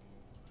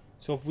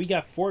 So if we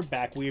got Ford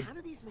back, we How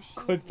do these machines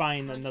could make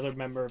find contact another with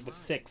member of your the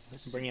mind? Six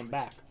and bring him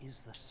back.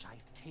 Is the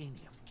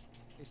Psychonium.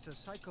 It's a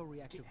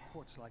psychoreactive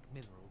quartz-like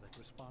mineral that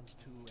responds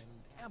to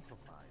and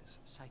amplifies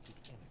psychic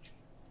energy.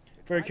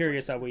 It Very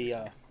curious how vibrates we,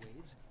 with the psychic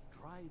waves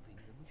driving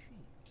the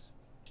machines.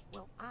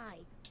 Well,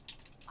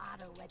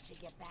 Otto, let you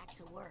get back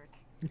to work.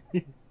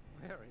 Very,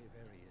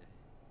 very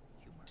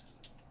humorous.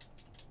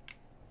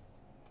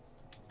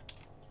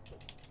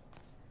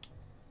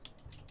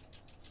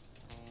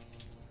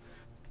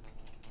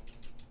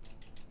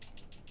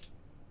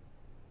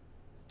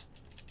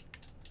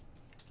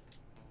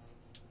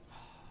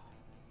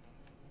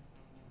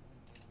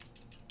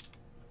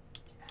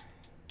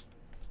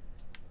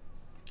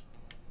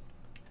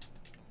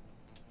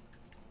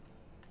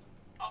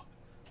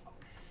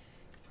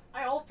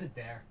 I ulted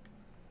there.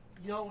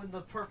 You know, in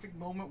the perfect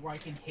moment where I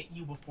can hit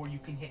you before you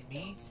can hit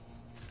me.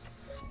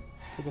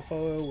 Took a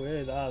photo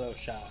with auto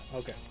shot.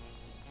 Okay.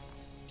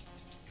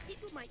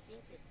 People might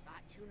think this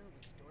thought tuner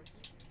looks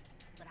dorky,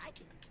 but I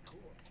think it's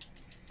cool.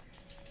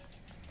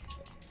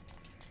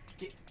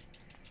 Get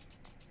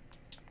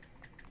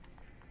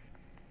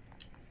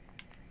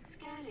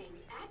Scanning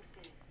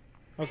access.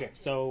 Okay.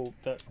 So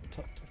the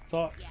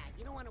thought Yeah,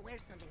 you don't want to wear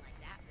something like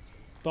that for too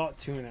long. thought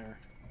tuner.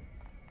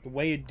 The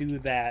way to do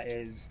that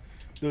is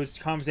those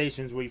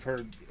conversations we've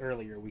heard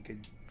earlier. We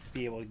could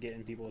be able to get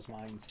in people's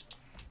minds.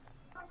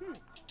 I'm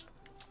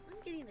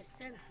getting the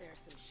sense there are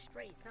some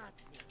stray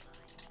thoughts nearby.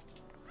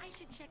 I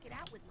should check it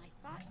out with my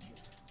thought tuner.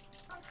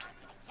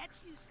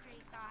 Catch you, stray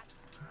thoughts.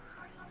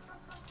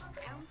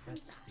 Found some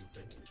That's thoughts.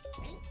 stupid.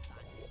 Thanks,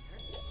 thought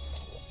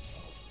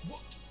tuner.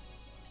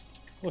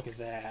 Look at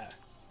that.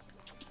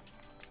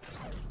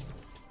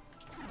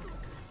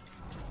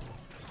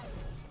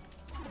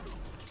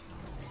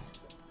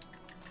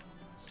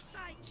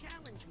 Side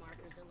challenge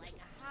markers are like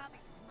a hobby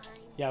of mine.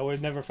 Yeah, I would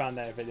have never found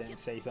that if it didn't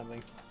say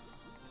something.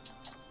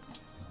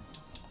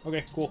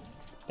 Okay, cool.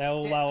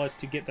 That'll allow us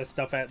to get the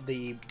stuff at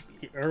the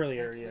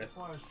earlier area That's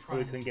what I was where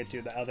we trying couldn't to get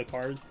to the other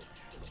card.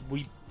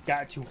 We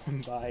got to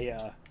one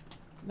by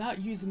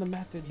not using the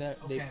method that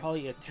they Okay,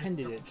 probably just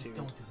attended don't- it just to.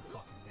 Don't do the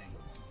fucking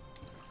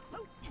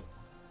thing.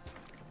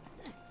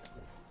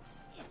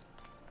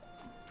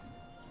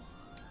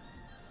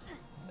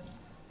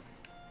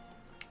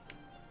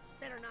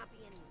 Better not be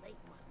any lake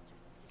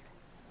monsters in here.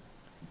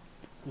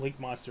 Lake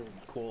monster would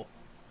be cool.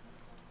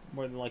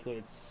 More than likely,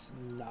 it's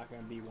not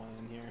going to be one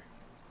in here.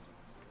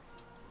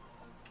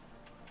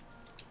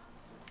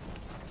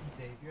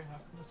 Xavier, how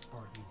come this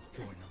party is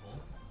joinable?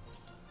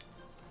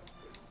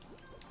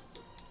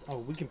 Oh,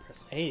 we can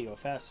press A to go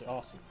faster.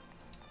 Awesome.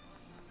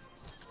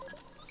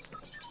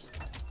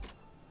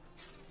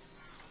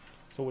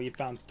 So we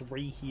found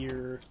 3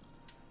 here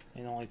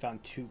and only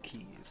found 2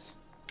 keys.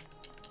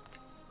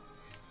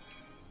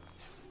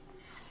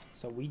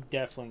 So we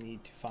definitely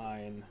need to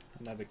find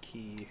another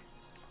key.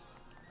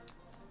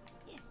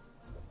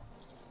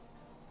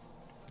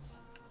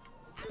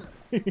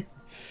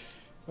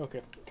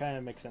 Okay, kind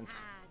of makes sense.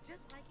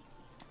 Just like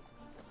a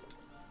key.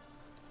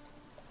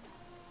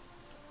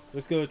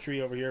 Let's go to a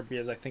tree over here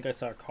because I think I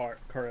saw a cart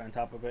on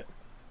top of it.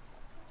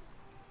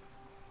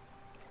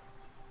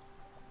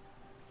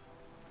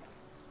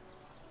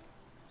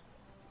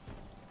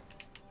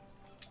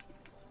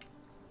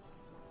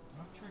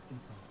 I'm checking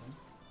something.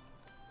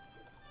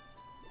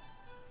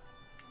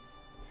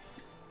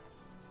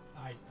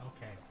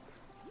 Okay.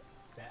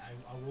 That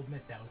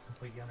admit that was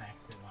completely on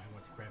accident when I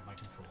went to grab my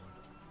controller.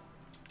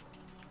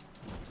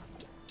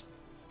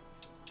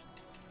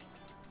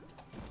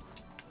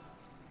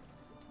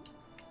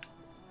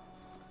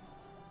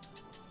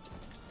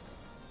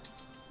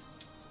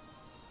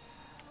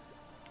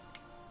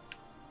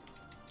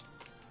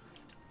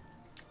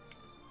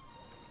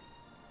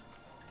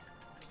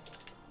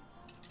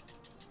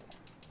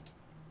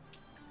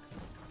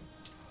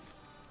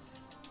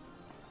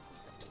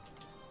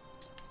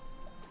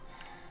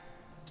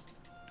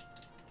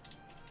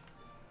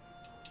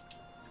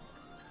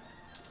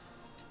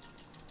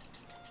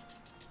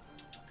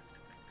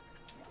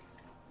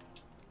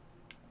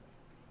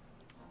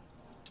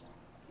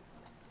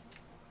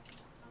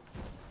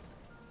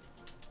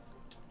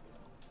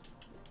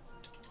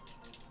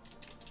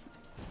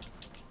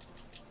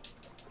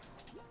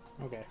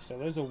 Okay, so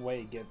there's a way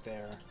to get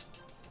there.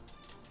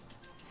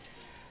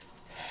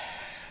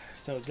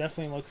 So it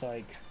definitely looks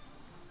like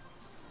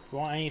if we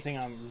want anything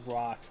on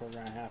rock, we're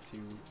gonna have to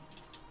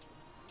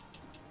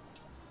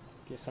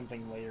get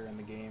something later in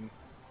the game.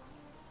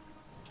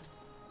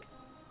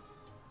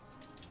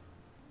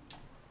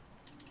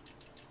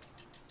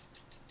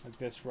 Like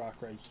this rock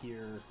right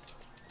here.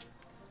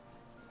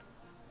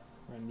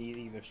 We're gonna need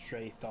either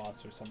stray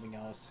thoughts or something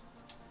else.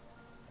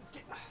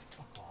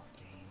 Fuck off,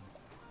 game.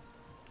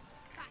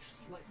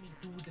 Just let me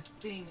do the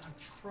thing I'm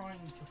trying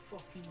to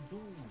fucking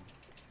do.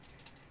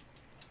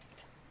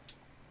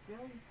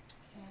 Really?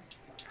 Can't.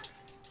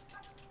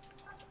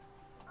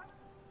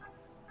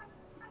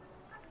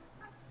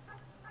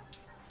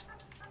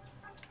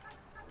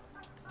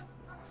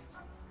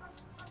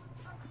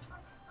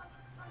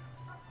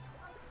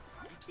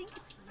 I think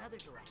it's the other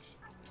direction.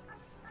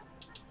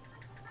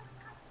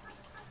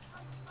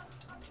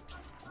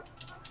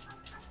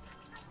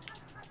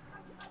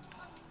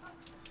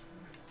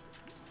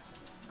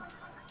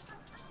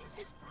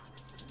 This is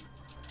promising.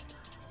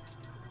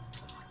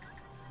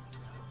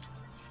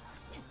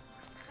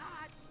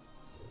 Dots.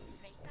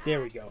 Straight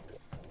There we dots. go.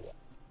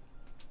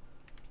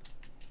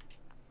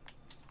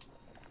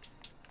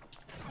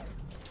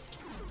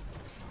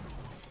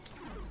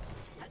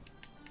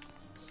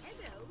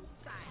 Hello,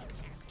 side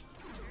challenge.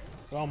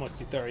 We're almost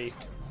to 30.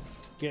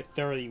 Get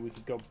 30, we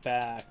could go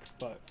back,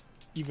 but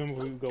even if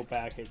we go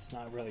back, it's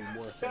not really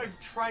worth I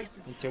it tried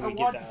to. until I we get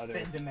wanted that to other.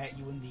 send them at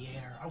you in the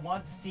air. I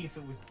wanted to see if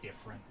it was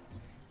different.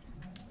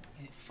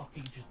 And it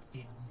fucking just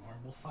did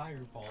normal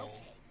fireball.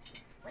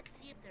 Okay, let's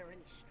see if there are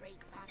any stray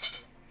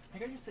thoughts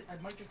around. I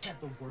might just have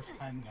the worst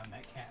timing on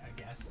that cat, I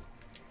guess,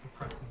 for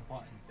pressing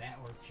buttons. That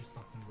or it's just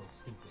something real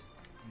stupid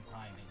in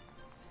timing.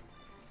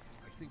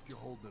 I think you're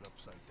holding it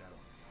upside down.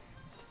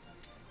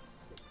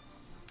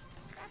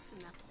 That's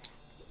enough of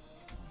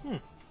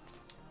that.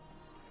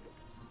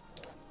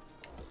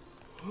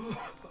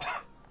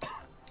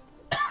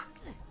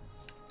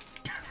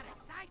 Got a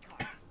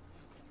sidecar.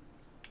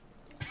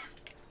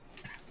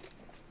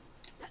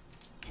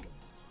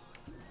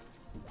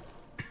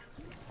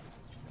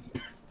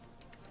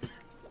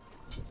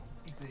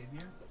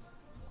 Xavier,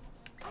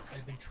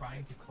 I've been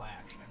trying to clash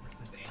ever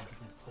since Andrew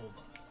has told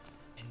us,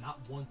 and not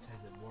once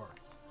has it worked.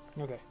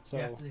 Okay, so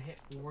You have to hit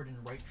forward and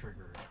right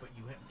trigger, but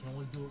you can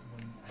only do it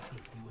when I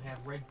think you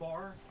have red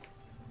bar,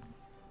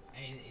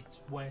 and it's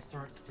when a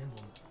certain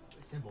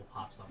symbol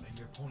pops up, and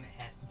your opponent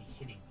has to be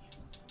hitting you.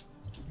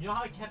 You know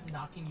how I kept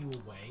knocking you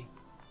away?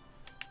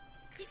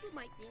 People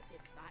might think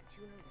this thought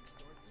tuner looks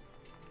dorky,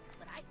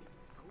 but I think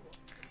it's cool.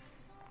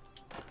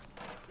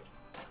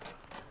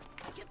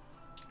 Yep.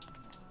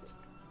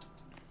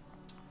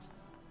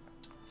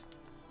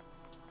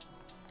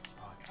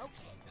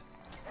 Okay,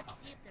 let's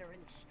see if there are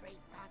any stray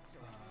thoughts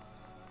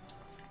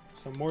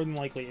around. so more than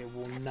likely it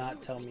will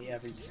not tell me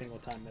every single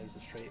time there's a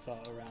straight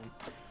thought around,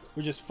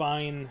 which is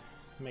fine.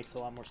 Makes a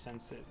lot more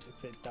sense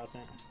if it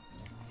doesn't.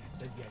 I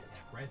said you had to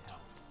have red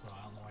health, so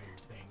I don't know why you're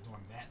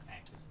ignoring that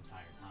fact this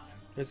entire time.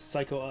 It's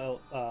psycho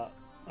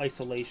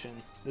isolation.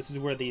 This is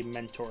where the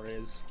mentor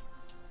is.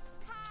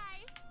 Hi.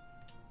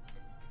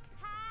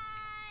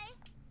 Hi.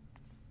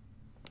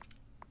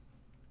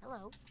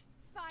 Hello.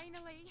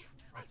 Finally.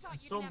 I thought I'm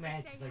you'd so never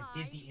mad say because I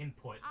did hi. the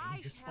input and I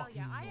you just tell fucking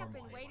ya, ignore I have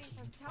been my, waiting like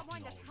for he fucking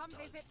someone to always come does.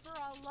 visit for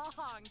a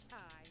long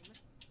time.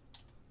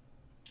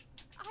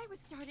 I was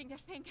starting to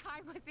think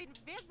I was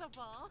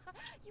invisible.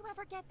 You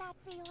ever get that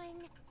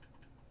feeling?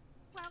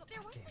 Well,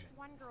 there was this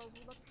one girl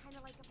who looked kind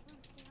of like a blue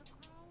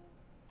scarecrow,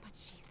 but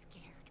she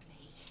scared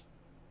me.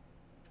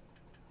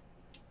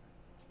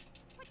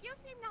 But you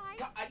seem nice,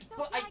 God,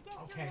 so did I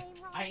guess your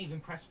name right? I didn't even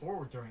press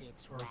forward during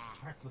It's or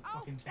press the Oh,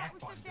 fucking that back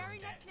was button the very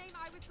during next that. name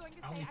I was going to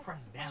say. I only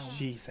pressed down.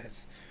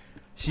 Jesus,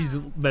 she's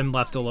been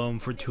left alone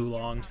for too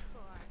long.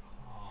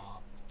 Aw.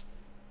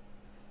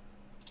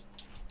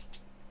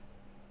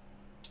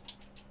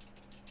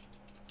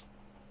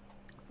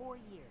 4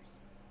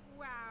 years.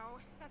 Wow,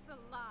 that's a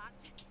lot.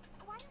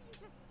 Why don't you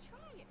just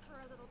try it for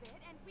a little bit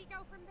and we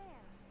go from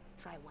there?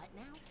 Try what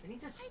now? I need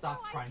to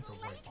stop trying to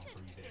right bumper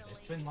you there.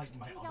 It's been like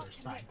my other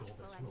side goal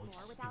that's really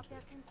without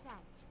their stupid.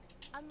 consent,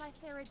 unless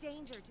they're a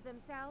danger to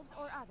themselves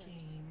or others.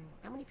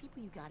 How many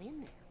people you got in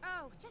there?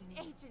 Oh, just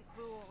Agent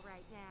Rule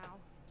right now.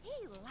 He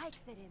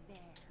likes it in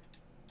there.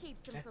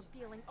 Keeps him from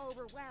feeling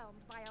overwhelmed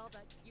by all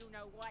the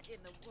you-know-what in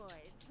the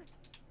woods.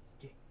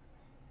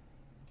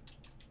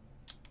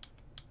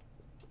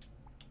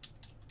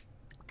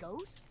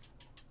 Ghosts?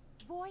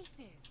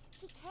 Voices.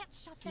 He can't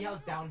shut See them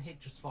how out. Downhit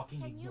just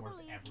fucking Can you ignores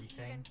believe he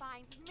everything? even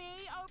finds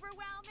me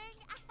overwhelming?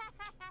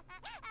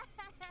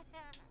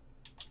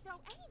 So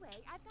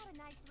anyway, I've got a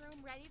nice room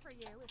ready for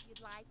you if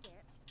you'd like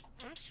it.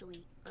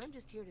 Actually, I'm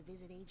just here to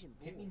visit Agent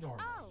Bull. Hit me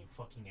normally, Oh, you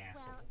fucking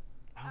asshole. well,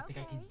 I don't think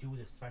I can okay. do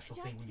this special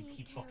thing Just when you be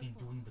keep fucking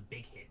careful. doing the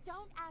big hits.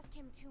 Don't ask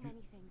him too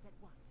many things at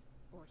once,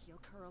 or he'll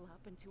curl up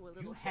into a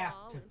little You have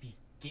ball to and be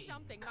getting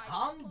something might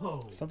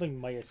combos. Something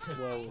might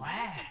explode.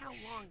 How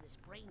long this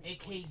brain is AK,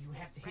 going to you stay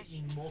have to hit fresh me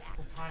in the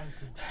multiple times.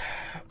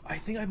 I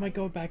think I might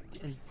go back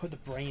and put the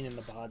brain in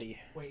the body.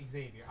 Wait,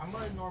 Xavier, I'm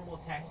gonna normal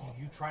attack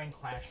you. You try and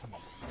clash me.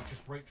 It's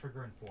just right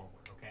trigger and forward,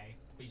 okay?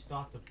 But you still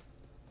have to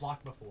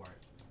block before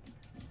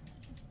it.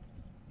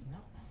 No.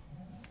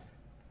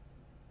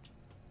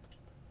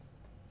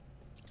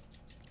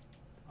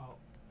 Oh,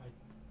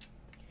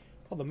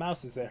 Oh, the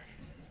mouse is there.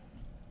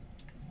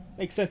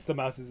 Makes sense the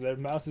mouse is there.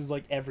 The mouse is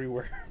like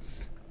everywhere.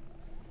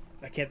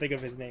 I can't think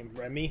of his name.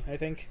 Remy, I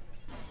think?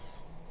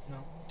 no.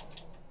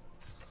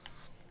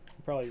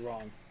 I'm probably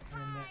wrong.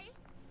 And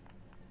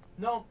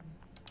no,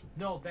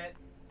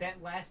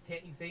 that last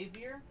hit,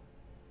 Xavier,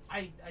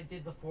 I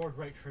did the forward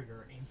right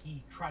trigger, and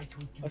he tried to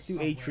do Let's do some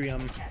random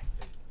Atrium. attack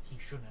that he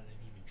shouldn't have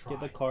even tried.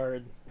 Get the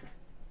card.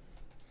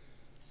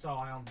 So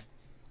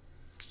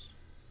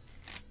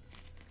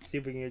See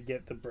if we can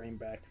get the brain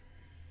back.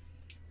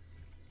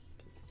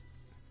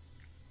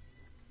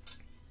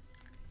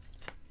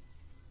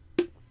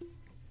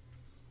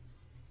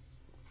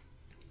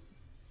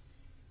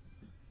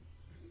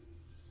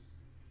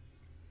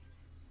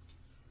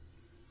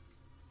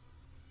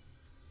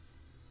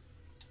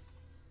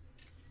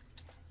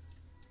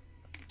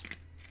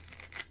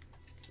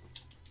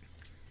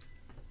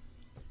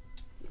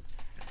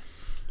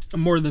 I'm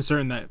more than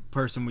certain that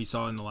person we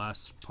saw in the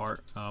last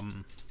part,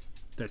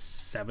 the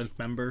 7th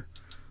member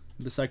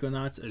of the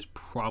Psychonauts, is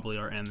probably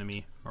our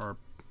enemy, or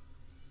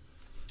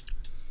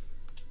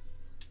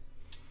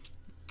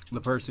the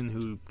person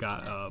who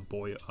got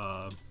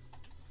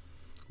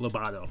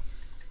Lobato.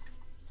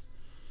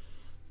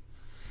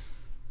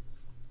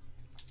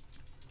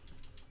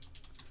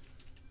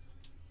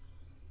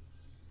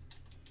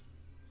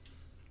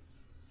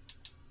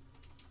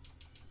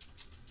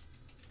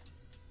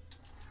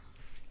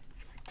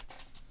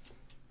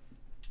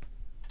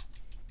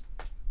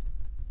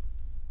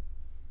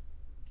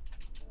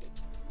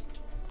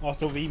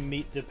 Also, we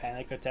meet the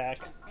panic attack.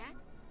 Is that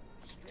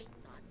straight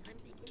thoughts I'm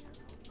picking up?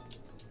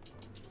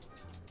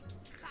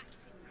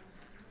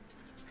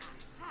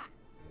 Ha!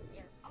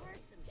 There are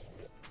some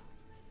straight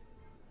thoughts.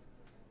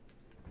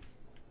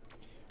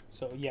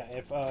 So yeah,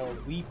 if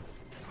we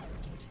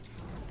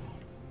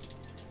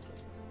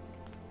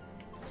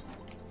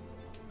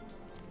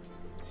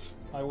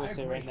I will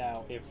say right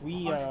now, if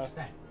we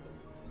 100%.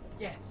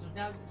 Yeah. So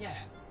now, yeah.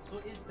 So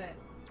is that?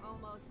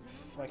 Almost.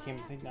 if I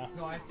can't think now.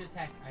 No, I have to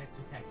attack you.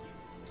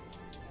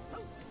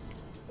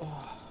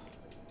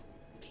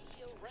 Be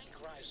a rank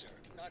riser,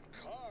 not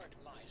card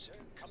miser.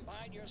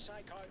 Combine your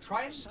Psycard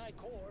Try with and-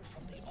 Psycore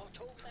from the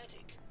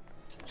Automatic.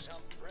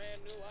 Some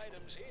brand new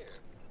items here.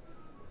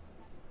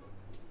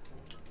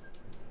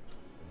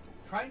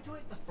 Try and do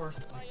it the first,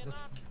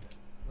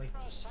 like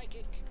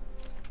Psychic.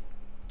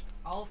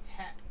 I'll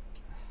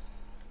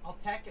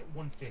attack at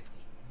 150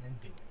 and then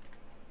do it.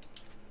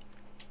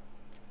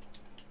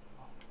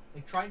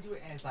 Like try and do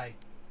it as I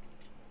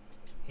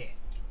hit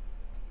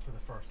for the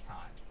first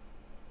time.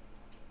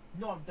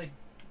 No, I'm like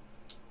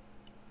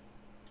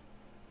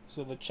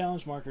So the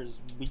challenge markers,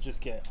 we just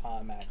get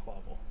automatic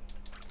level.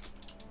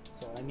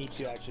 So I need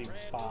to actually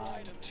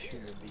buy 2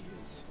 of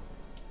these.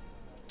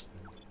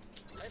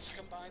 Let's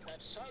combine that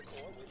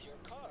Psycore with your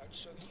card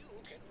so you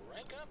can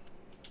rank up.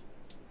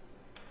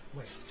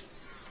 wait.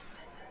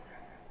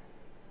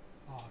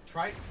 Oh,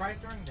 try it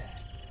during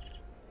that.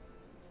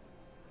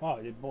 Oh,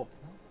 I did both.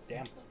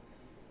 Damn.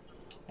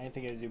 I didn't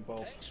think I'd do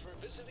both. Thanks for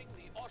visiting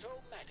the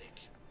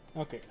Automatic.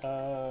 Okay,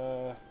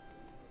 I'm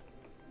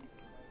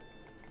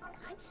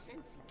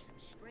sensing some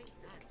straight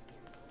thoughts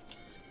here.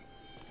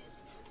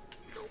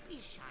 Don't be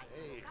shy,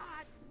 Hey.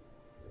 thoughts.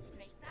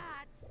 Straight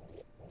thoughts.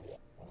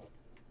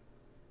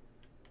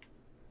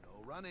 No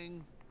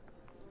running.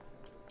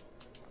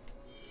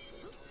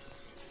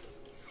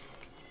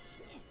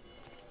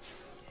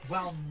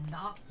 While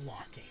not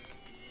blocking.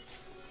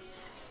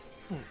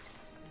 So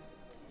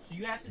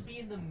you have to be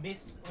in the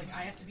midst, like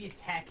I have to be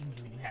attacking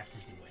you and you have to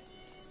do it.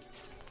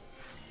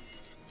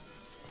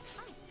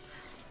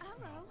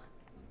 Hello.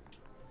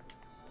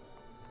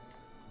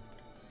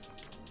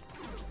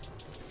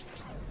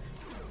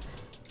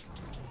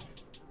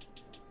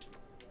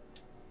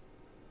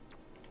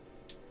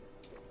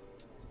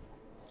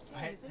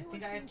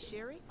 think seen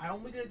Sherry? I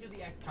only gonna do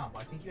the X combo.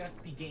 I think you have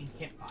to be getting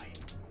hit by it.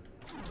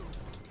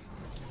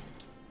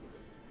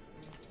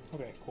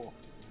 Okay, cool.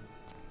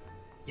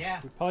 Yeah.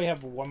 We probably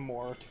have one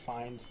more to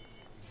find.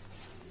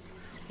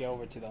 Get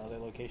over to the other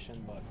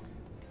location, but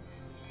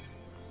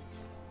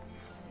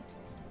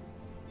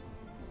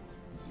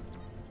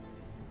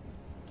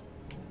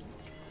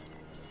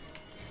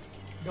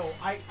no,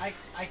 I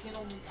can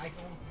only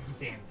do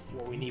damage.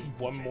 well, we need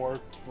one more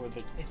for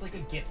the. It's like a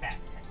get back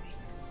technique.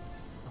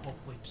 So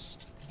hopefully.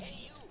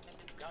 Hey, you!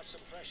 Got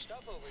some fresh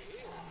stuff over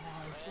here.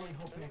 I was really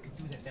hoping I could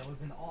do that. That would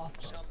have been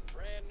awesome. Some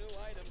brand new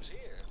items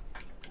here.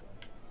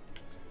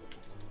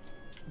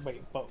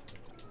 Wait, but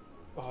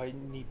I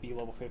need B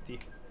level 50.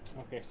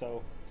 Okay,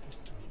 so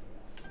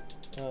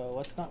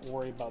let's not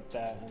worry about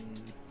that,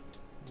 and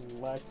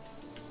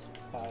let's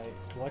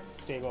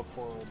save up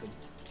for the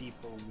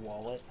deeper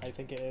wallet. I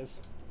think it is,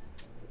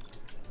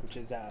 which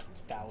is at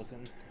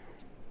 1,000.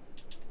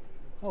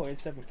 Oh,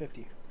 it's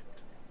 750.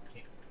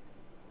 Okay.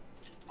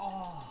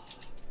 Oh.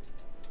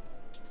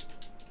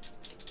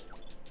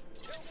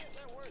 Tell me if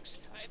that works.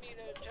 I mean,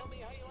 tell me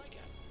how you like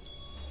it.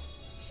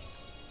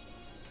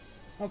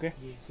 Okay,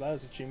 so that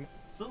was achievement.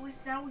 So at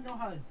least now we know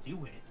how to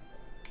do it.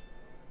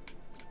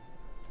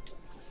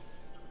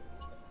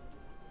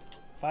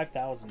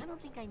 5,000. I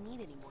don't think I need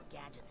any more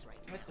gadgets right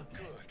now. That's okay.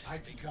 Good, I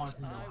just because wanted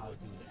to know I how to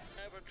would do that.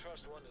 never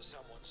trust one to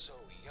someone so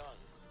young.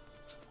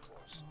 Of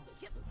course.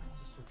 Yep.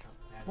 Just switch up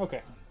that.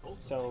 Okay, Both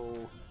of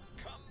so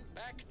Come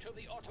back to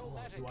the them.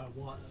 automatic. Do I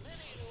want? Many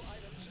new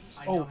items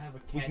I oh, now have a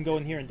we cat can go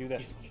in that here and do this.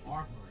 gives me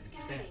armor instead.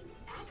 Scanning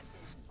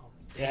access.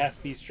 It has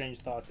to be strange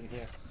thoughts in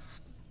here.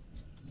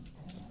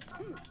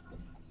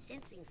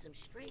 Sensing some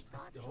stray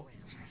thoughts Dope.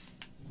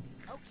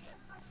 around. Okay,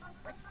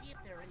 let's see if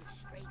there are any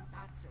stray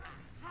thoughts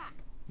around. Ha!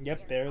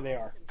 Yep, there they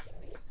are. Some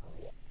stray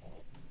thoughts.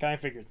 Kinda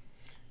figured.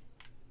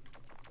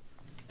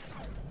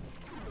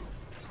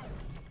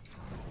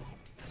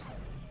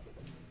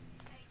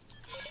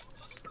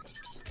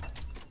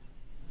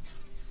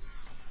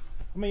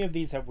 How many of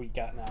these have we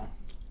got now?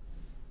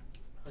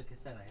 Like I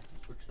said, I have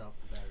to switch out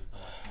the batteries on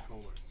my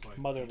controllers. So I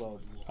can Mother get a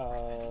load.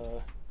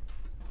 little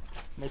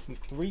Missing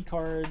 3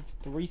 cards,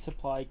 3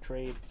 supply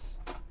crates,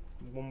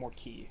 1 more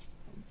key,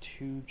 and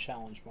 2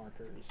 challenge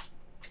markers.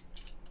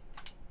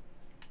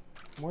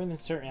 More than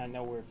certain I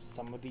know where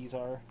some of these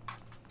are.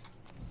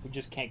 We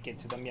just can't get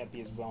to them yet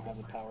because we don't have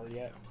the power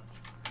yet.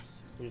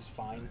 Which is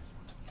fine.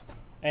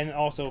 And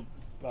also,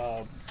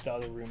 the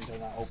other rooms are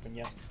not open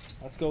yet.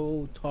 Let's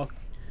go talk,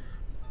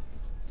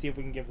 see if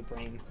we can give the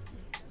brain.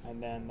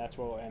 And then that's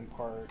where we'll end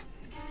part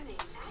Scanning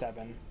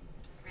 7. access.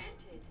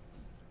 Granted.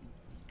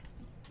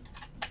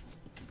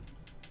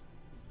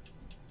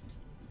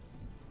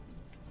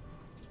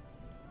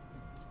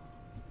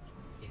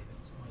 Damn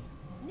it, Swain.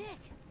 Nick!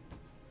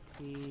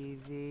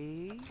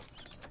 TV?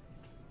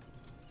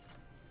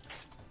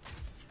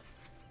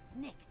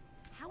 Nick,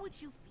 how would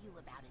you feel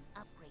about an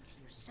upgrade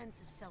to your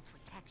sense of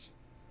self-protection?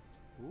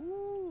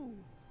 Ooh.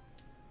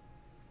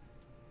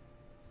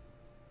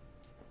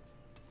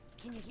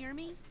 Can you hear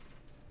me?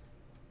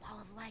 Ball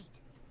of light.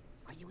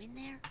 Are you in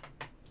there?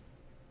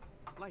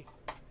 Light,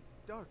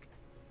 dark,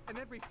 and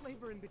every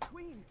flavor in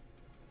between.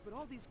 But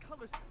all these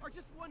colors are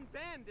just one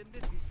band in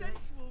this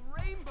sensual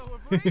rainbow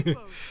of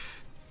rainbows.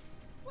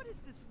 What is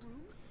this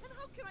room, and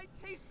how can I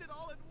taste it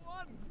all at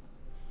once?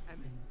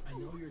 And I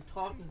know who you're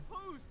talking.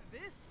 composed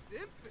this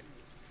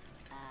symphony?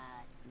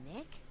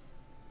 Nick?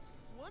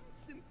 One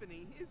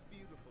symphony is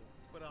beautiful,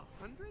 but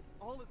 100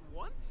 all at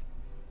once?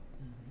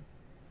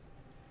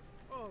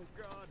 Oh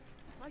God,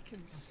 I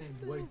can Same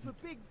smell way. the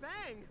Big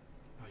Bang.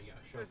 Oh, you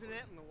gotta show There's an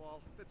it. ant in the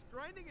wall that's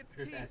grinding its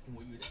Just teeth. asking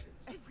what you did.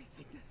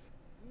 Everythingness,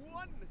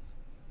 oneness,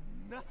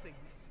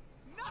 nothingness,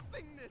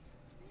 nothingness,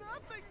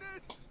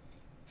 nothingness.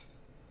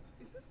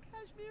 Is this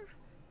cashmere?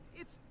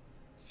 It's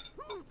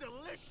too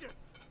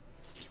delicious.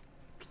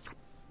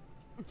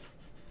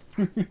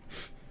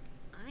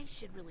 I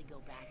should really go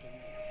back in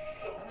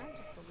there, but I'm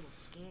just a little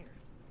scared.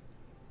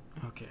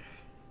 Okay.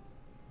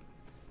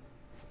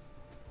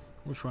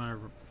 Which one I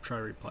try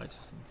to reply to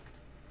some?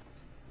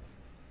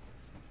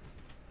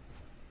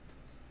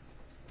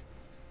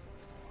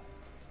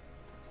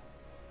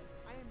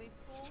 I am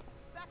a full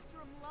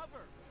spectrum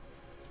lover.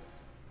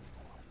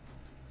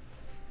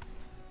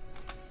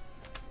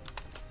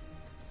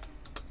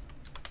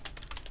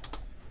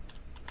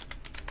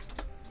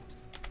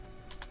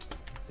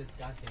 I said,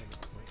 God damn it,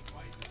 Swain.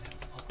 Why did you have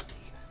to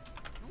update?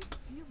 I don't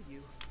feel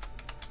you.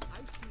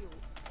 I feel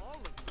all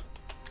of you.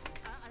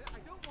 I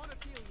don't want to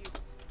feel you.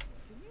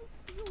 Can you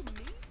feel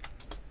me?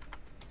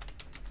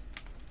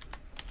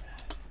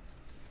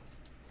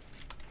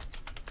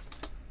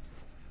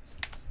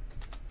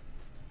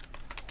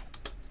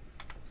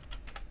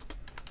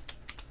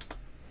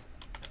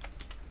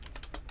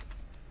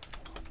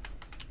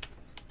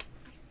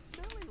 I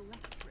smell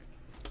electric.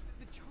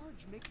 The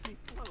charge makes me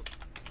float.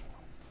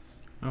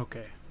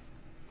 Okay.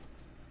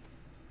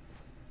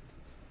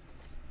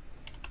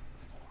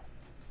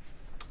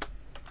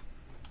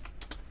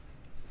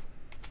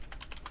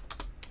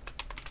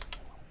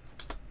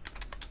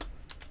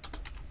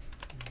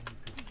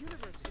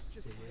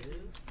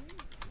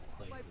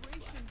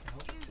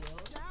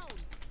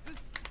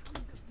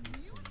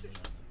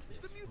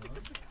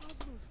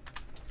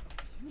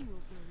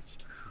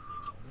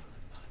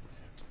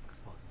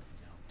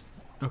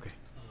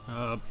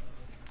 It's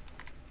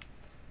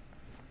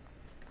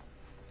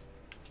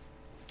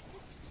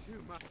too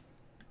much.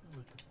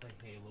 We could play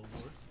Halo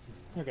Wars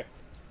 2. Okay.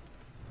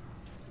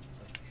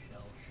 Play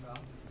Shell Shock.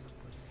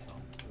 Play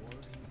Shell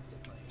Force. We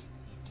could play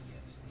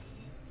DPFC.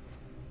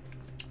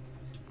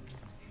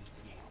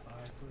 GTA 5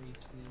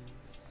 races.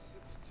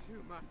 It's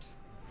too much.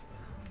 Play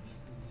some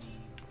Maple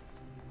League.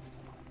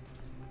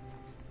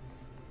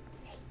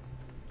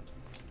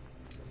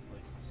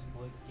 Play some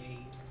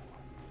Splitgate.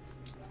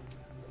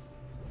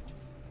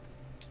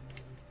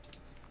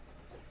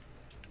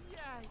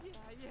 Yeah.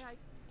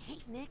 Hey,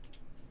 Nick,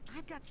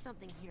 I've got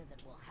something here that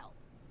will help.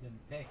 Then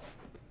pick.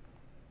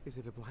 Is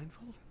it a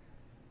blindfold?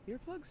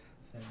 Earplugs?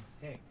 Then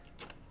pick.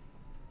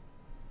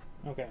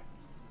 Okay.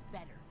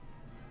 Better.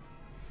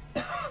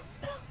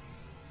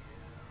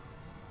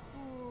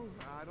 Oh,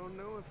 I don't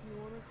know if you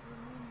want to come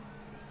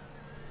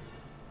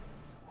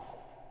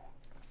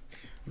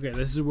in. Okay,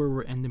 this is where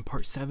we're ending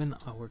part 7.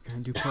 We're gonna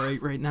do part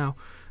 8 right now.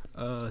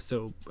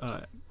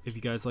 If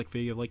you guys like the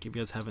video, if you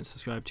guys haven't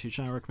subscribed to the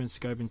channel, I recommend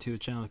subscribing to the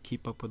channel.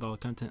 Keep up with all the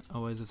content.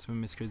 Otherwise, it's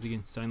been Miss Crazy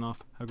again. Sign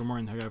off. Have a good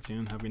morning, have a good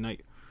afternoon, have a good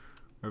night.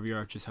 Wherever you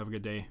are, just have a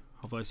good day.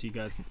 Hopefully I see you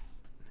guys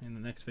in the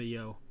next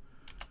video.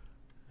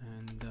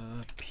 And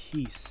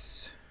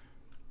peace.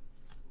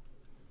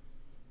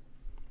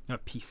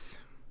 Peace.